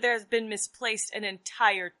 Except that there has been misplaced an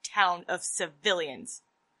entire town of civilians.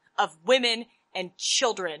 Of women and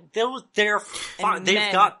children. They're fine.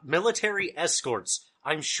 They've got military escorts.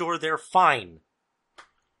 I'm sure they're fine.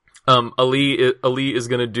 Ali is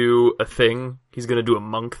gonna do a thing. He's gonna do a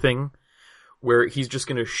monk thing, where he's just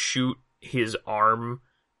gonna shoot his arm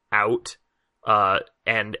out,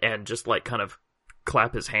 and just like kind of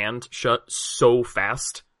clap his hand shut so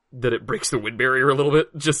fast that it breaks the wind barrier a little bit,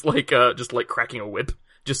 just like cracking a whip,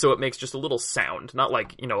 just so it makes just a little sound, not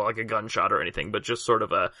like, like a gunshot or anything, but just sort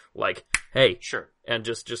of a, like, hey. Sure. And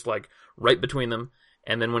just like, right between them,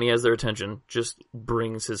 and then when he has their attention, just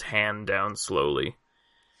brings his hand down slowly,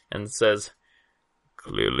 and says,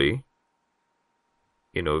 Clearly,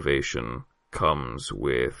 innovation comes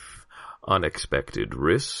with unexpected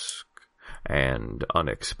risk and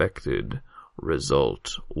unexpected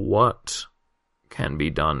result. What can be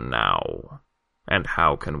done now, and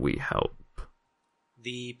how can we help?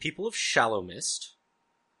 The people of Shallow Mist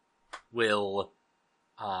will,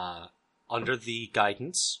 under the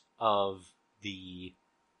guidance of the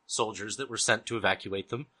soldiers that were sent to evacuate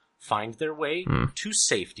them, find their way to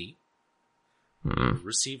safety You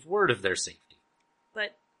receive word of their safety.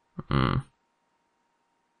 But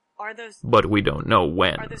But we don't know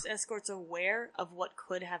when. Are those escorts aware of what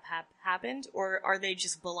could have happened, or are they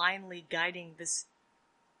just blindly guiding this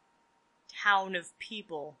town of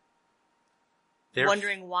people,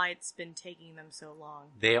 wondering why it's been taking them so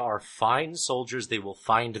long? They are fine soldiers. They will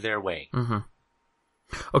find their way. Mm-hmm.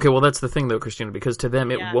 Okay, well that's the thing though, Christina, because to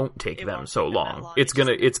them it won't take them so long. It's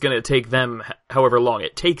gonna take them however long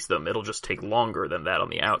it takes them. It'll just take longer than that on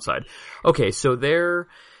the outside. Okay, so they're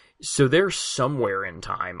somewhere in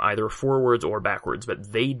time, either forwards or backwards,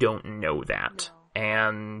 but they don't know that. No.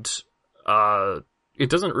 And it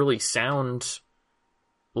doesn't really sound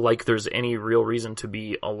like there's any real reason to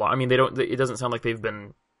be alarmed. I mean, it doesn't sound like they've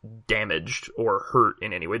been damaged or hurt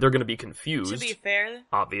in any way. They're going to be confused. To be fair,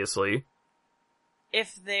 obviously.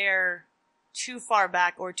 If they're too far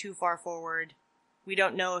back or too far forward, we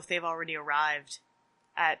don't know if they've already arrived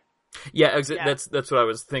at... Yeah, that's what I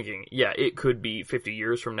was thinking. Yeah, it could be 50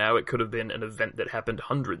 years from now. It could have been an event that happened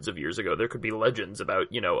hundreds of years ago. There could be legends about,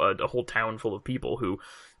 a whole town full of people who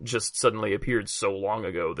just suddenly appeared so long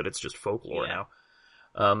ago that it's just folklore now.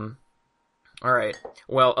 Alright.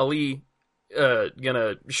 Well, Ali,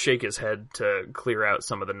 gonna shake his head to clear out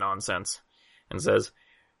some of the nonsense and says,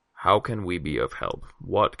 how can we be of help?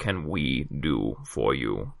 What can we do for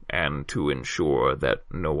you and to ensure that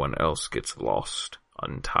no one else gets lost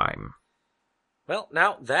on time? Well,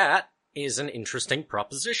 now that is an interesting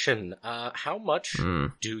proposition. How much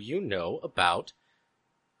do you know about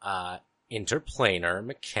interplanar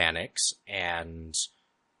mechanics and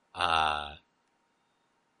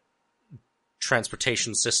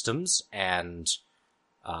transportation systems and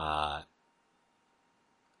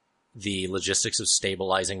the logistics of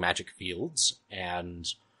stabilizing magic fields, and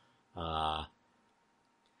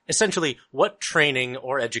essentially, what training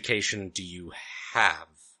or education do you have?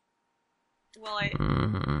 Well,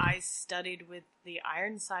 I studied with the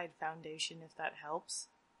Ironside Foundation, if that helps.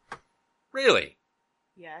 Really?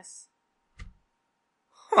 Yes.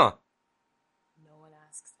 Huh. No one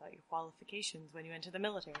asks about your qualifications when you enter the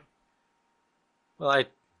military. Well, I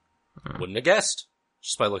wouldn't have guessed,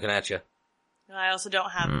 just by looking at you. I also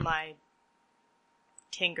don't have my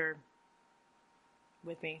Tinker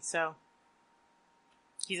with me, so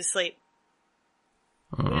he's asleep.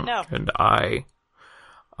 We didn't know. And I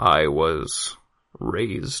was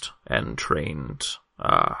raised and trained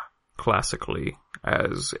classically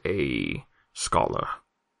as a scholar.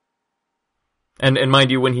 And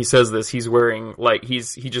mind you, when he says this, he's wearing,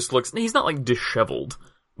 he's not like disheveled,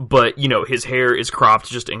 but, his hair is cropped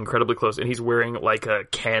just incredibly close, and he's wearing, like, a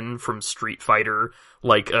Ken from Street Fighter,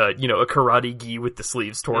 like, a karate gi with the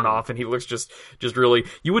sleeves torn off, and he looks just really,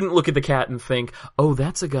 you wouldn't look at the cat and think, oh,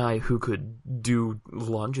 that's a guy who could do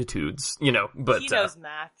longitudes, but... He knows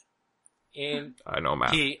math. I know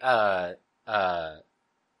math.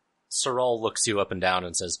 Sorrel looks you up and down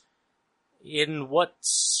and says, in what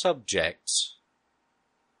subject?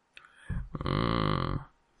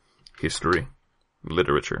 History.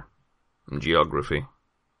 Literature, geography,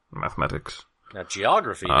 mathematics. Now,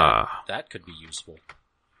 geography, that could be useful.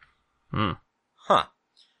 Huh.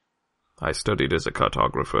 I studied as a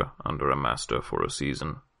cartographer under a master for a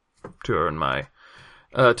season to earn my...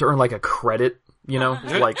 like a credit,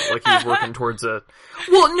 like he was working towards a...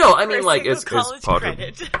 Well, no, I mean, like, it's part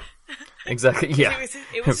credit. of... Exactly, yeah.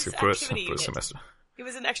 It was his for activity a semester. It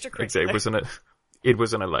was an extracurricular. Exactly, it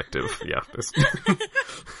was an elective, yeah.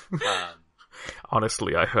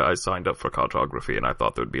 Honestly, I signed up for cartography and I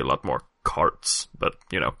thought there'd be a lot more carts, but,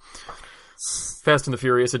 Fast and the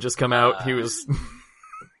Furious had just come out. He was...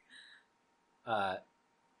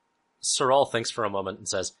 Sorrel thinks for a moment and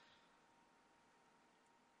says,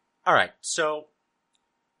 alright, so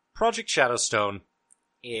Project Shadowstone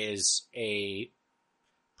is a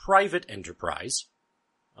private enterprise.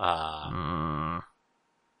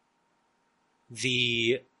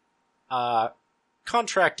 The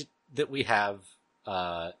contract that we have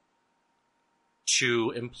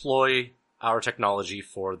to employ our technology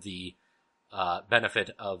for the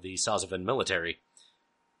benefit of the Sazavan military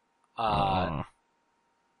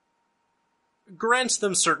grants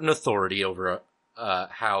them certain authority over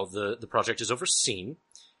how the project is overseen.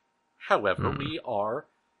 However, we are,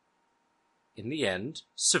 in the end,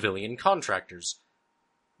 civilian contractors.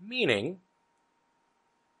 Meaning,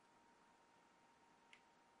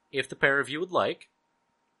 if the pair of you would like,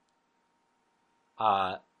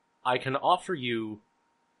 I can offer you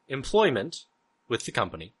employment with the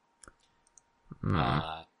company,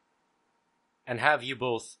 and have you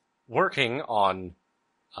both working on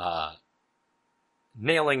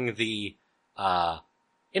nailing the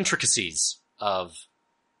intricacies of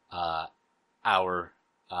our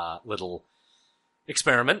little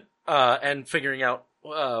experiment and figuring out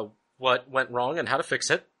what went wrong and how to fix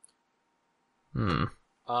it. And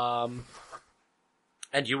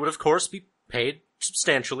you would, of course, be paid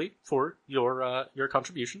substantially for your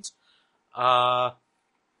contributions. And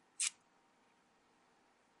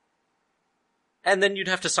then you'd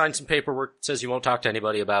have to sign some paperwork that says you won't talk to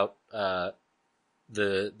anybody about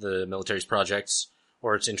the military's projects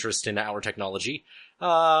or its interest in our technology.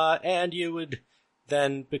 And you would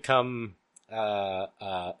then become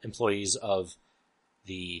employees of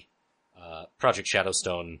the Project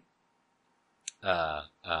Shadowstone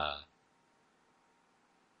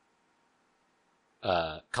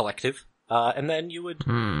collective. And then you would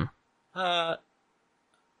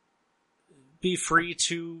be free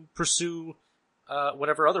to pursue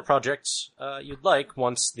whatever other projects you'd like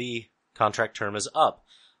once the contract term is up.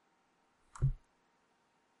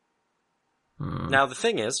 Now, the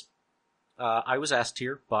thing is, I was asked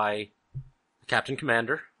here by the Captain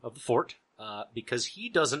Commander of the fort, because he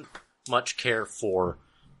doesn't much care for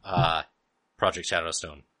Project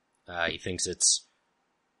Shadowstone. He thinks it's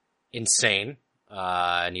insane,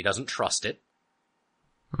 and he doesn't trust it.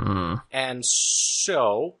 And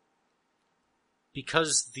so,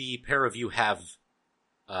 because the pair of you have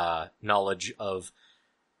knowledge of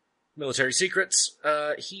military secrets,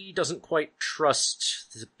 he doesn't quite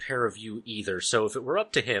trust the pair of you either. So if it were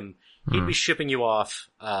up to him, he'd be shipping you off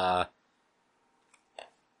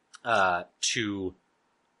to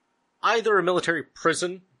either a military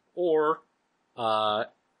prison or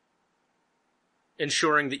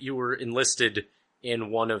ensuring that you were enlisted in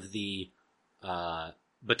one of the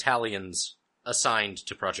battalions assigned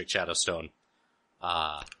to Project Shadowstone.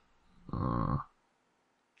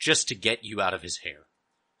 Just to get you out of his hair.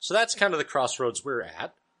 So that's kind of the crossroads we're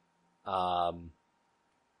at.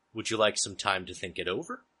 Would you like some time to think it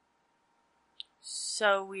over?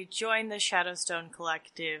 So we join the Shadowstone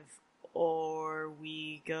Collective, or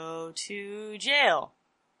we go to jail.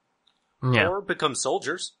 Yeah. Or become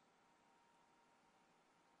soldiers.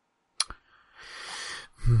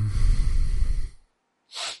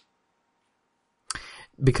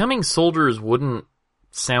 Becoming soldiers wouldn't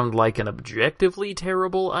sound like an objectively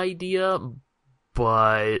terrible idea,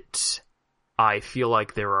 but I feel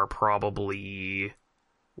like there are probably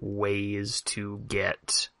ways to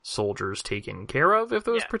get soldiers taken care of if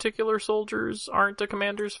those particular soldiers aren't a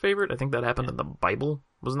commander's favorite. I think that happened in the Bible.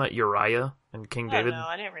 Wasn't that Uriah and King David? No,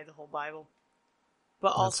 I didn't read the whole Bible. But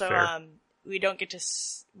That's also, fair. we don't get to...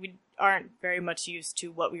 we aren't very much used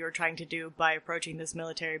to what we were trying to do by approaching this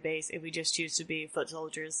military base if we just choose to be foot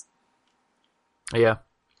soldiers. Yeah.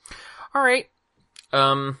 All right.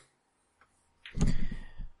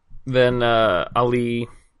 Then Ali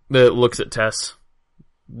looks at Tess,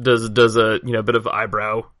 does a bit of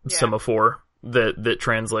eyebrow semaphore that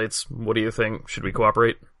translates. What do you think? Should we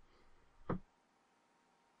cooperate?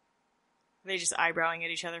 They just eyebrowing at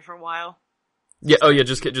each other for a while. Yeah. Oh yeah.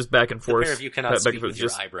 Just back and The forth. pair of you cannot back speak and forth, with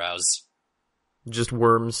your eyebrows. Just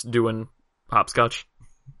worms doing hopscotch.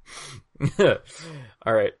 All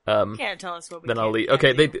right. Can't tell us what we Then can, Ali. can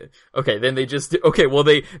Okay. do. Then they just. Okay. Well,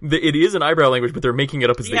 it is an eyebrow language, but they're making it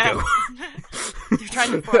up as they go. They're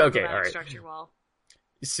trying to form Okay, a all right. structure while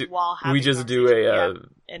So having we just do conversation.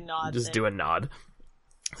 a and nod. just do a nod.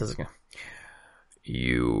 Says again.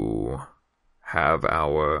 You have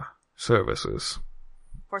our services.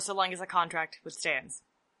 for so long as the contract withstands.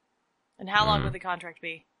 And how long would the contract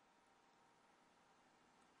be?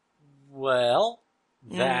 Well,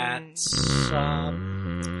 that's...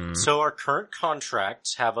 so our current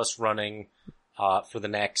contracts have us running for the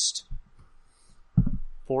next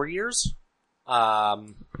 4 years.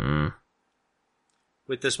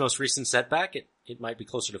 With this most recent setback, it might be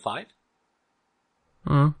closer to 5.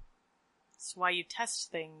 That's why you test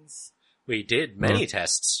things We did many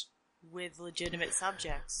tests. with legitimate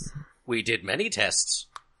subjects. We did many tests.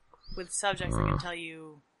 With subjects that can tell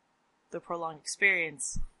you the prolonged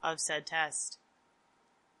experience of said test.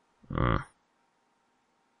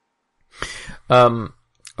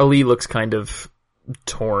 Ali looks kind of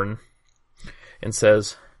torn and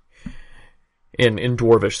says, in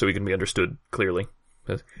Dwarvish, so he can be understood clearly,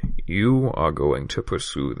 says, You are going to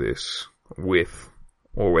pursue this with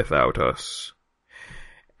or without us,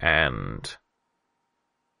 and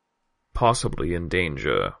possibly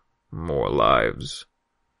endanger more lives.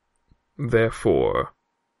 Therefore,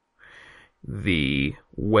 the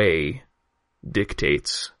way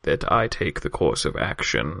dictates that I take the course of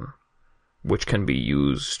action which can be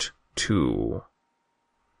used to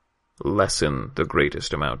lessen the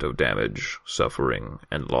greatest amount of damage, suffering,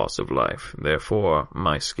 and loss of life. Therefore,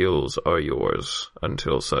 my skills are yours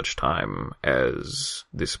until such time as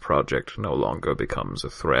this project no longer becomes a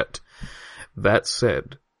threat. That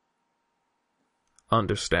said,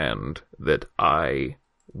 understand that I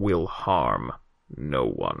will harm no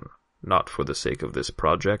one, not for the sake of this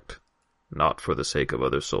project, not for the sake of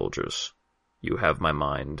other soldiers. You have my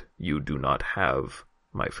mind, you do not have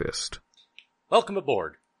my fist. Welcome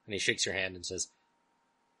aboard. And he shakes your hand and says,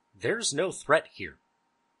 there's no threat here.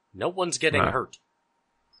 No one's getting hurt.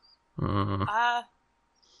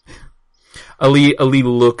 Ali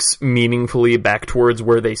looks meaningfully back towards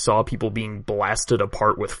where they saw people being blasted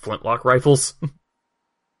apart with flintlock rifles.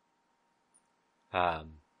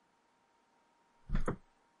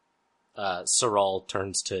 Saral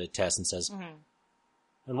turns to Tess and says,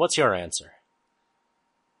 and what's your answer?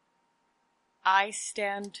 I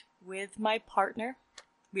stand with my partner.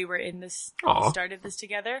 We were in this, we started this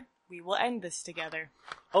together. We will end this together.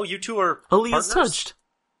 Oh, you two are Ali partners? is touched.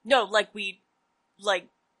 No, we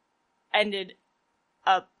ended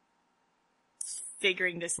up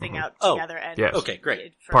figuring this thing out together. And yes. Okay,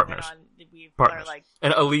 great. Partners. We Partners. are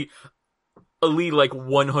And Ali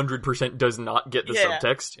 100% does not get the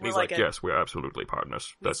subtext. We're He's like, Yes, we are absolutely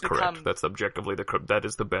partners. That's We've correct. become That's objectively that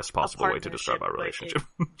is the best possible way to describe our partnership, relationship.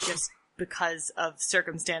 but just because of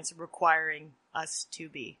circumstance requiring us to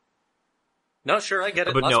be. No, sure, I get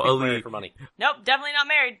it. But Lots no, of people Ali- married for money. Nope, definitely not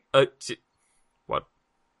married. What?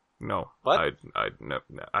 No. What? I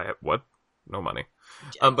have what? No money.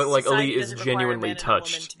 But Ali Society is doesn't require a genuinely man and a woman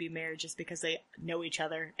touched. to be married just because they know each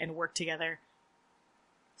other and work together.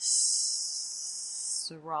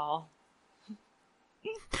 Saral.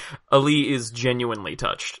 Ali is genuinely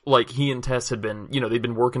touched. He and Tess had been, they'd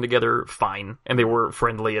been working together fine, and they were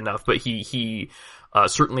friendly enough, but he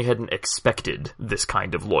certainly hadn't expected this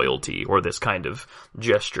kind of loyalty or this kind of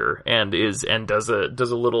gesture, and does a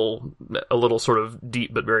little sort of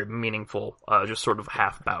deep but very meaningful, just sort of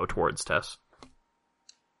half bow towards Tess.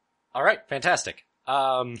 All right, fantastic.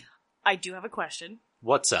 I do have a question.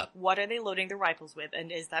 What's up? What are they loading their rifles with,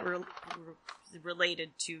 and is that related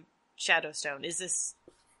to Shadowstone? Is this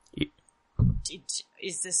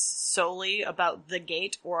solely about the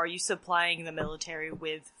gate, or are you supplying the military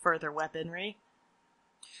with further weaponry?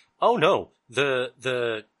 Oh no,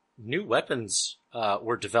 the new weapons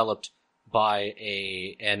were developed by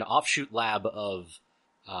an offshoot lab of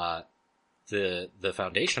the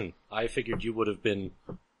Foundation. I figured you would have been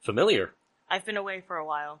familiar. I've been away for a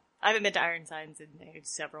while. I haven't been to Ironsides in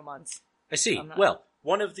several months. I see. Well,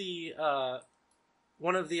 one of the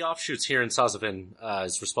offshoots here in Sazavin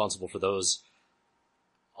is responsible for those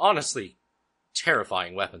honestly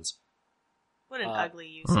terrifying weapons. What an ugly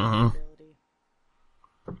use of the ability.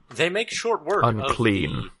 They make short work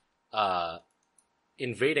Unclean. of the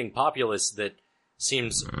invading populace that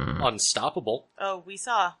seems unstoppable. Oh, we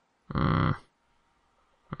saw.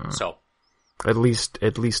 So, At least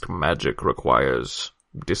magic requires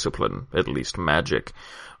discipline. At least magic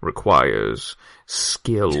requires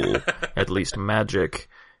skill. At least magic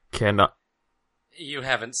cannot... you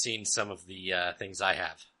haven't seen some of the things I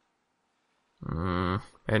have.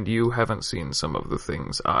 And you haven't seen some of the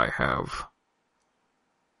things I have.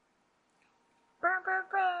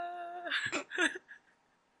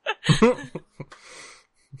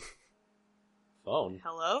 Phone?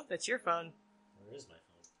 Hello? That's your phone. Where is my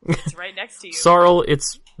phone? It's right next to you. Sarl,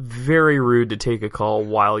 it's very rude to take a call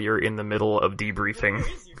while you're in the middle of debriefing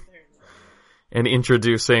and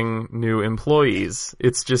introducing new employees.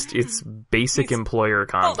 It's basic employer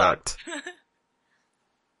conduct.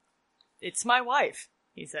 It's my wife,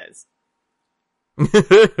 he says.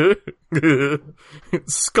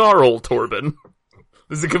 Scarl Torben.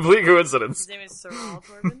 This is a complete coincidence. His name is Saral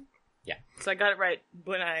Torben? Yeah. So I got it right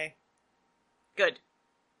when I... Good.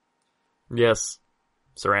 Yes.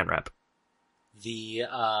 Saran wrap. The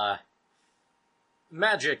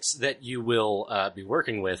magics that you will be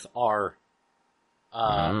working with are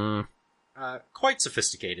quite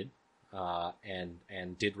sophisticated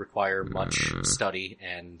and did require much study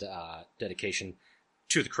and dedication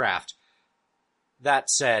to the craft. That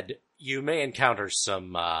said, you may encounter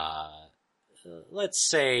some, let's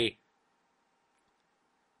say,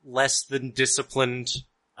 less than disciplined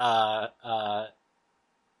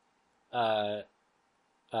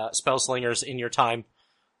spell slingers in your time.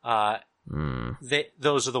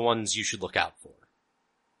 Those are the ones you should look out for.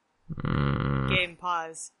 Game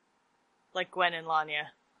pause. Like Gwen and Lanya.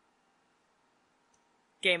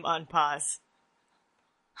 Game unpause.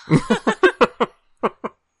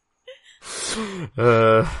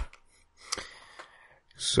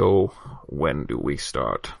 So, when do we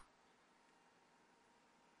start?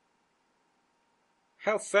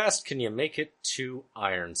 How fast can you make it to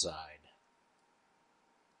Ironside?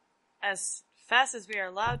 As fast as we are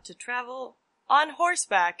allowed to travel on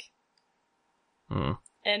horseback.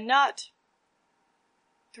 And not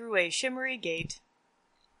through a shimmery gate.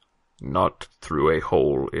 Not through a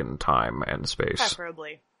hole in time and space.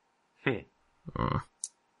 Preferably.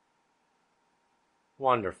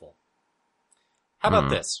 Wonderful. How about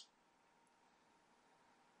this?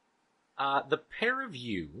 The pair of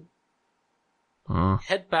you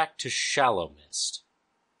head back to Shallow Mist.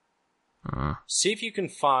 See if you can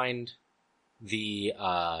find the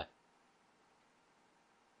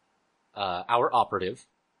our operative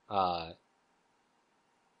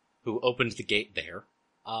who opened the gate there.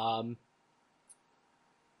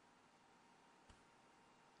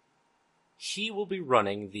 He will be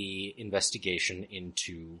running the investigation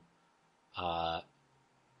into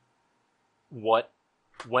what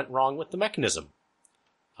went wrong with the mechanism.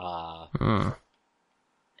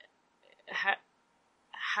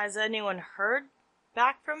 Has anyone heard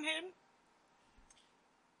back from him?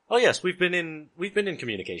 Oh yes, we've been in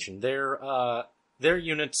communication. Their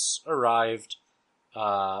units arrived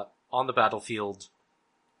on the battlefield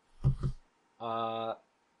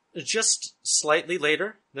just slightly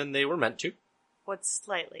later than they were meant to. What's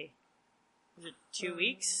slightly? Was it 2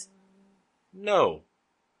 weeks? No.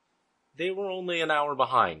 They were only an hour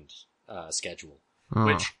behind schedule,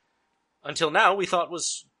 which until now we thought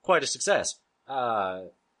was quite a success.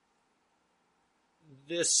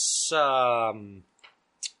 This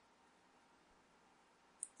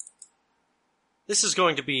is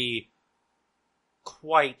going to be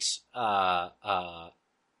quite a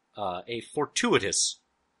fortuitous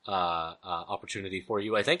opportunity for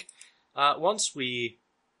you, I think. Once we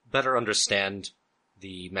better understand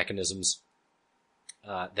the mechanisms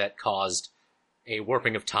that caused a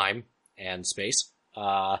warping of time and space,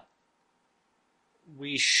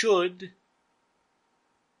 we should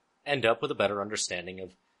end up with a better understanding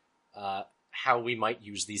of how we might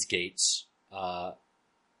use these gates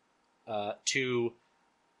to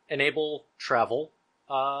enable travel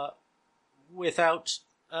without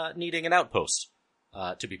needing an outpost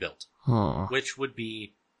to be built, which would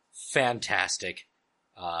be fantastic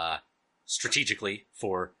strategically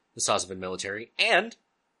for the Sazavan military, and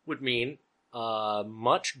would mean a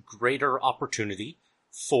much greater opportunity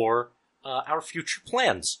for our future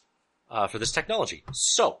plans for this technology.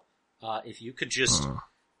 So, if you could just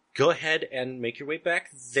go ahead and make your way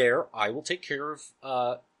back there, I will take care of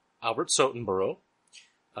Albert Sotenborough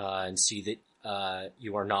and see that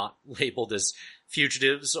you are not labeled as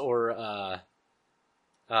fugitives or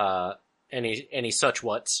any such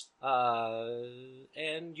whats,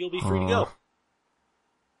 and you'll be free to go.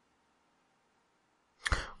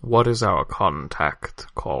 What is our contact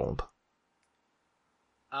called?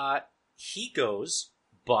 He goes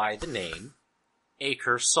by the name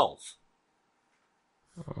Acre Sulf.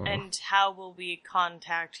 And how will we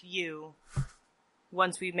contact you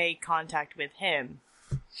once we make contact with him?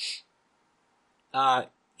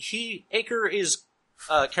 Acre is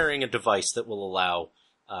carrying a device that will allow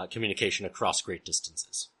communication across great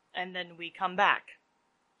distances. And then we come back.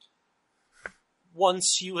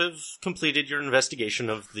 Once you have completed your investigation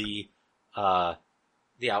of the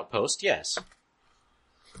outpost, yes.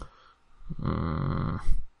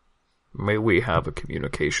 May we have a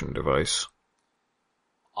communication device?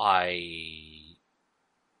 I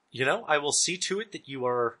will see to it that you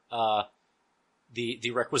are,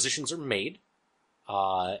 the requisitions are made,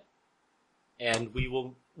 and we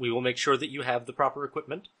will make sure that you have the proper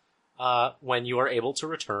equipment, when you are able to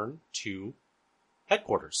return to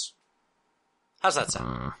headquarters. How's that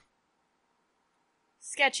sound?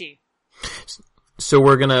 Sketchy. So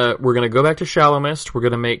we're gonna go back to Shallow Mist, we're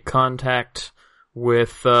gonna make contact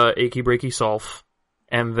with, Achy Breaky Sulf,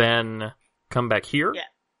 and then come back here? Yeah.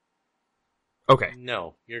 Okay.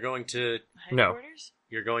 No, you're going to Headquarters?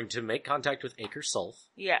 you're going to make contact with Acre Sulf,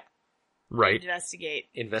 Yeah. Right.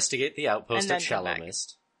 investigate the outpost And at then come Shallow back.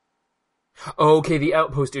 Mist. Oh, okay, the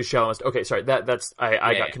outpost is Shallow Mist. Okay, sorry, that's,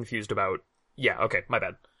 I Yeah. got confused about, yeah, okay, my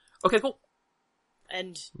bad. Okay, cool.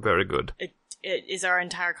 And Very good. is our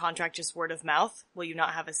entire contract just word of mouth? Will you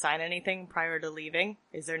not have us sign anything prior to leaving?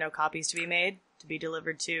 Is there no copies to be made to be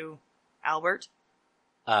delivered to Albert?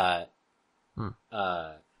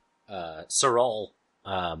 Sorrel,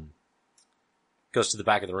 goes to the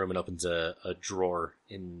back of the room and opens a drawer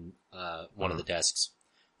in, one of the desks.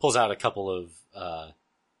 Pulls out a couple of,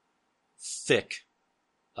 thick,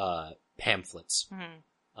 pamphlets.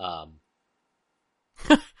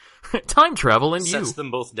 Time travel and Sets you.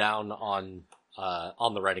 them both down on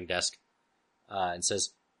the writing desk, and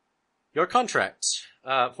says, "Your contract,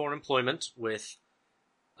 for employment with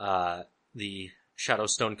the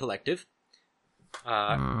Shadowstone Collective.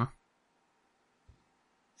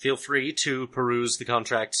 Feel free to peruse the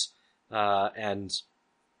contracts and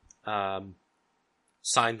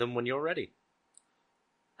sign them when you're ready.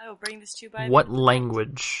 I will bring this to you by What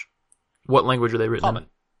language are they written Common.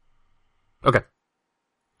 in? Okay.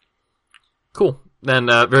 Cool. Then,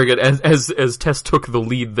 very good. As Tess took the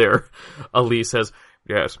lead there, Ali says,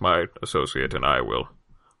 Yes, my associate and I will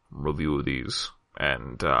review these,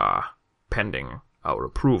 and pending our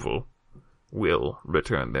approval, we'll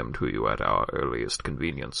return them to you at our earliest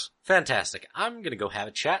convenience. Fantastic. I'm going to go have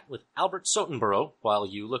a chat with Albert Sotenborough while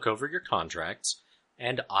you look over your contracts,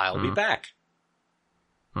 and I'll be back.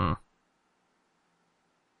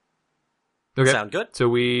 okay. Sound good? So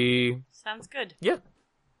we... Sounds good. Yeah.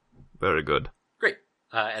 Very good. Great.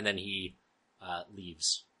 And then he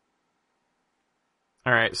leaves.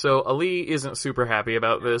 Alright, so Ali isn't super happy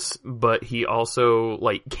about this, but he also,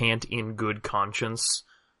 can't in good conscience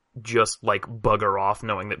just, bugger off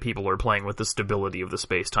knowing that people are playing with the stability of the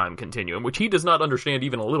space-time continuum, which he does not understand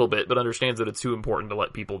even a little bit, but understands that it's too important to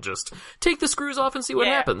let people just take the screws off and see what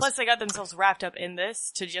happens. Plus they got themselves wrapped up in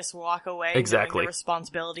this to just walk away, Exactly. knowing the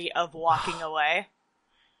responsibility of walking away.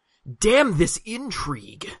 Damn this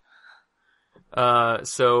intrigue! God.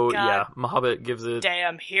 Yeah, Mahabit gives it...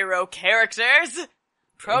 Damn hero characters!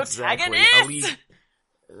 Protagonists! Exactly.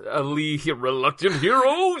 Ali, reluctant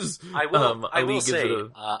heroes! I will Ali gives say, it a...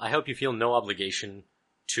 I hope you feel no obligation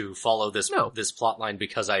to follow this plot line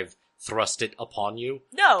because I've thrust it upon you.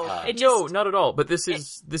 No, No, not at all, but this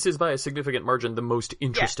is by a significant margin the most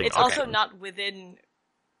interesting. It's also not within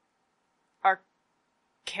our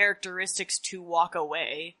characteristics to walk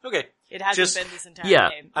away. Okay. It hasn't been this entire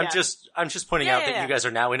game. I'm just pointing out that you guys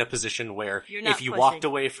are now in a position where if you walked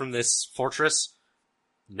away from this fortress,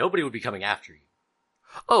 nobody would be coming after you.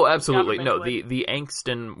 Oh, absolutely. No, Government the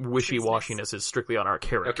angst and wishy-washiness is strictly on our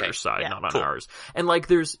character's side, not on cool. ours. And,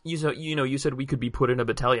 there's, you said we could be put in a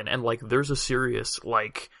battalion, and, there's a serious,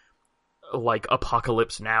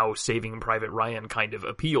 Apocalypse Now, Saving Private Ryan kind of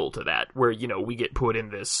appeal to that, where, we get put in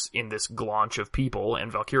this glaunch of people,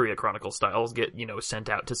 and Valkyria Chronicle styles get, sent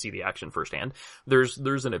out to see the action firsthand. There's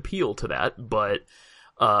an appeal to that, but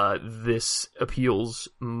this appeals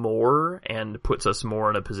more and puts us more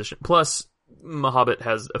in a position. Plus, Mahabit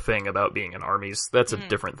has a thing about being in armies. That's a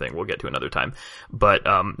different thing we'll get to another time. But,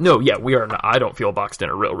 no, yeah, we are not, I don't feel boxed in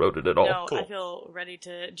or railroaded at all. No, Cool. I feel ready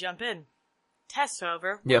to jump in. Tess,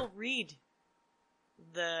 however, Yeah. will read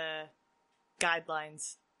the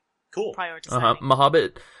guidelines Cool. prior to signing.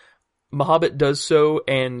 Mahabit does so,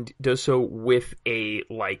 and does so with a,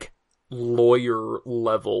 lawyer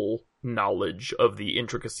level knowledge of the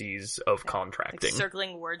intricacies of contracting.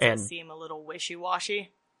 Circling words And- that seem a little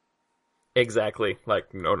wishy-washy. Exactly.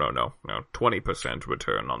 No, 20%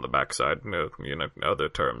 return on the backside. No, other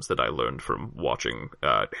terms that I learned from watching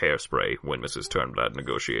Hairspray when Mrs. Turnblad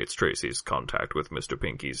negotiates Tracy's contact with Mr.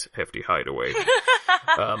 Pinky's hefty hideaway.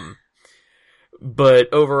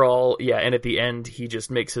 But overall, yeah, and at the end, he just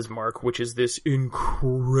makes his mark, which is this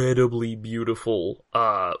incredibly beautiful,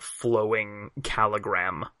 flowing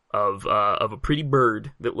calligram of a pretty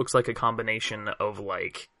bird that looks like a combination of,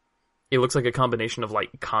 it looks like a combination of,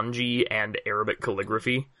 kanji and Arabic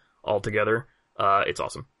calligraphy all together. It's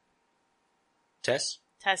awesome. Tess?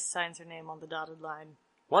 Tess signs her name on the dotted line.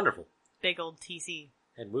 Wonderful. Big old TC.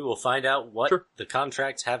 And we will find out what Sure. the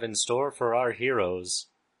contracts have in store for our heroes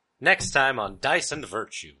next time on Dice and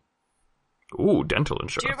Virtue. Ooh, dental Do you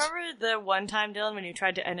insurance. remember the one time, Dylan, when you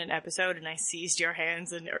tried to end an episode and I seized your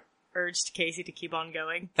hands and urged Casey to keep on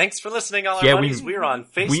going? Thanks for listening, all our Yeah, buddies. We're on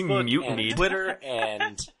Facebook mutinied. and Twitter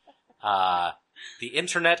and the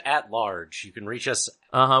internet at large. You can reach us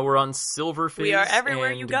We're on Silverface. We are everywhere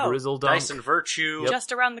and you go. Grizzledunk. Dice and Virtue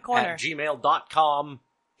Just around the corner. at gmail.com.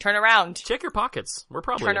 Turn around. Check your pockets. We're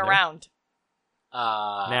probably Turn in there. around.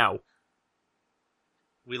 Now.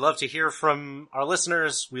 We love to hear from our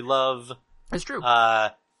listeners. We love It's true.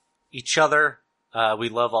 each other. We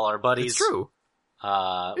love all our buddies. It's true.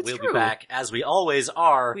 We'll be true. back, as we always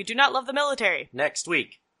are, We do not love the military. next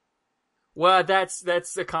week. Well, that's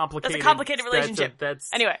a complicated... That's a complicated relationship.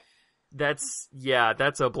 Anyway. That's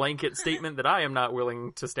a blanket statement that I am not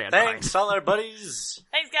willing to stand Thanks, all our buddies.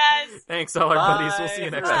 Thanks, guys. Thanks, all our Bye. buddies. We'll see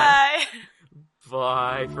you next time.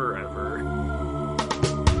 Bye. Bye forever.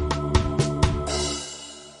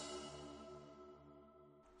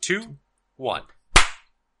 2, 1. All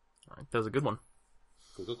right, that was a good one.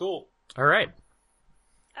 Cool. All right.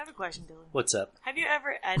 I have a question, Dylan. What's up? Have you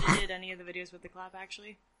ever edited any of the videos with the clap,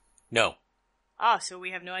 actually? No. Ah, so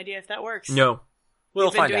we have no idea if that works. No. We'll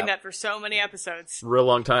We've been find doing out. that for so many episodes. Real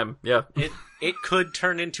long time. Yeah. It could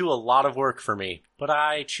turn into a lot of work for me, but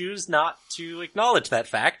I choose not to acknowledge that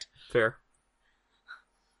fact. Fair.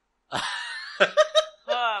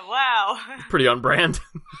 Wow. Pretty on brand.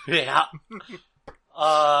 Yeah.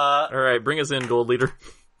 All right, bring us in, Gold Leader.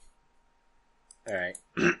 All right.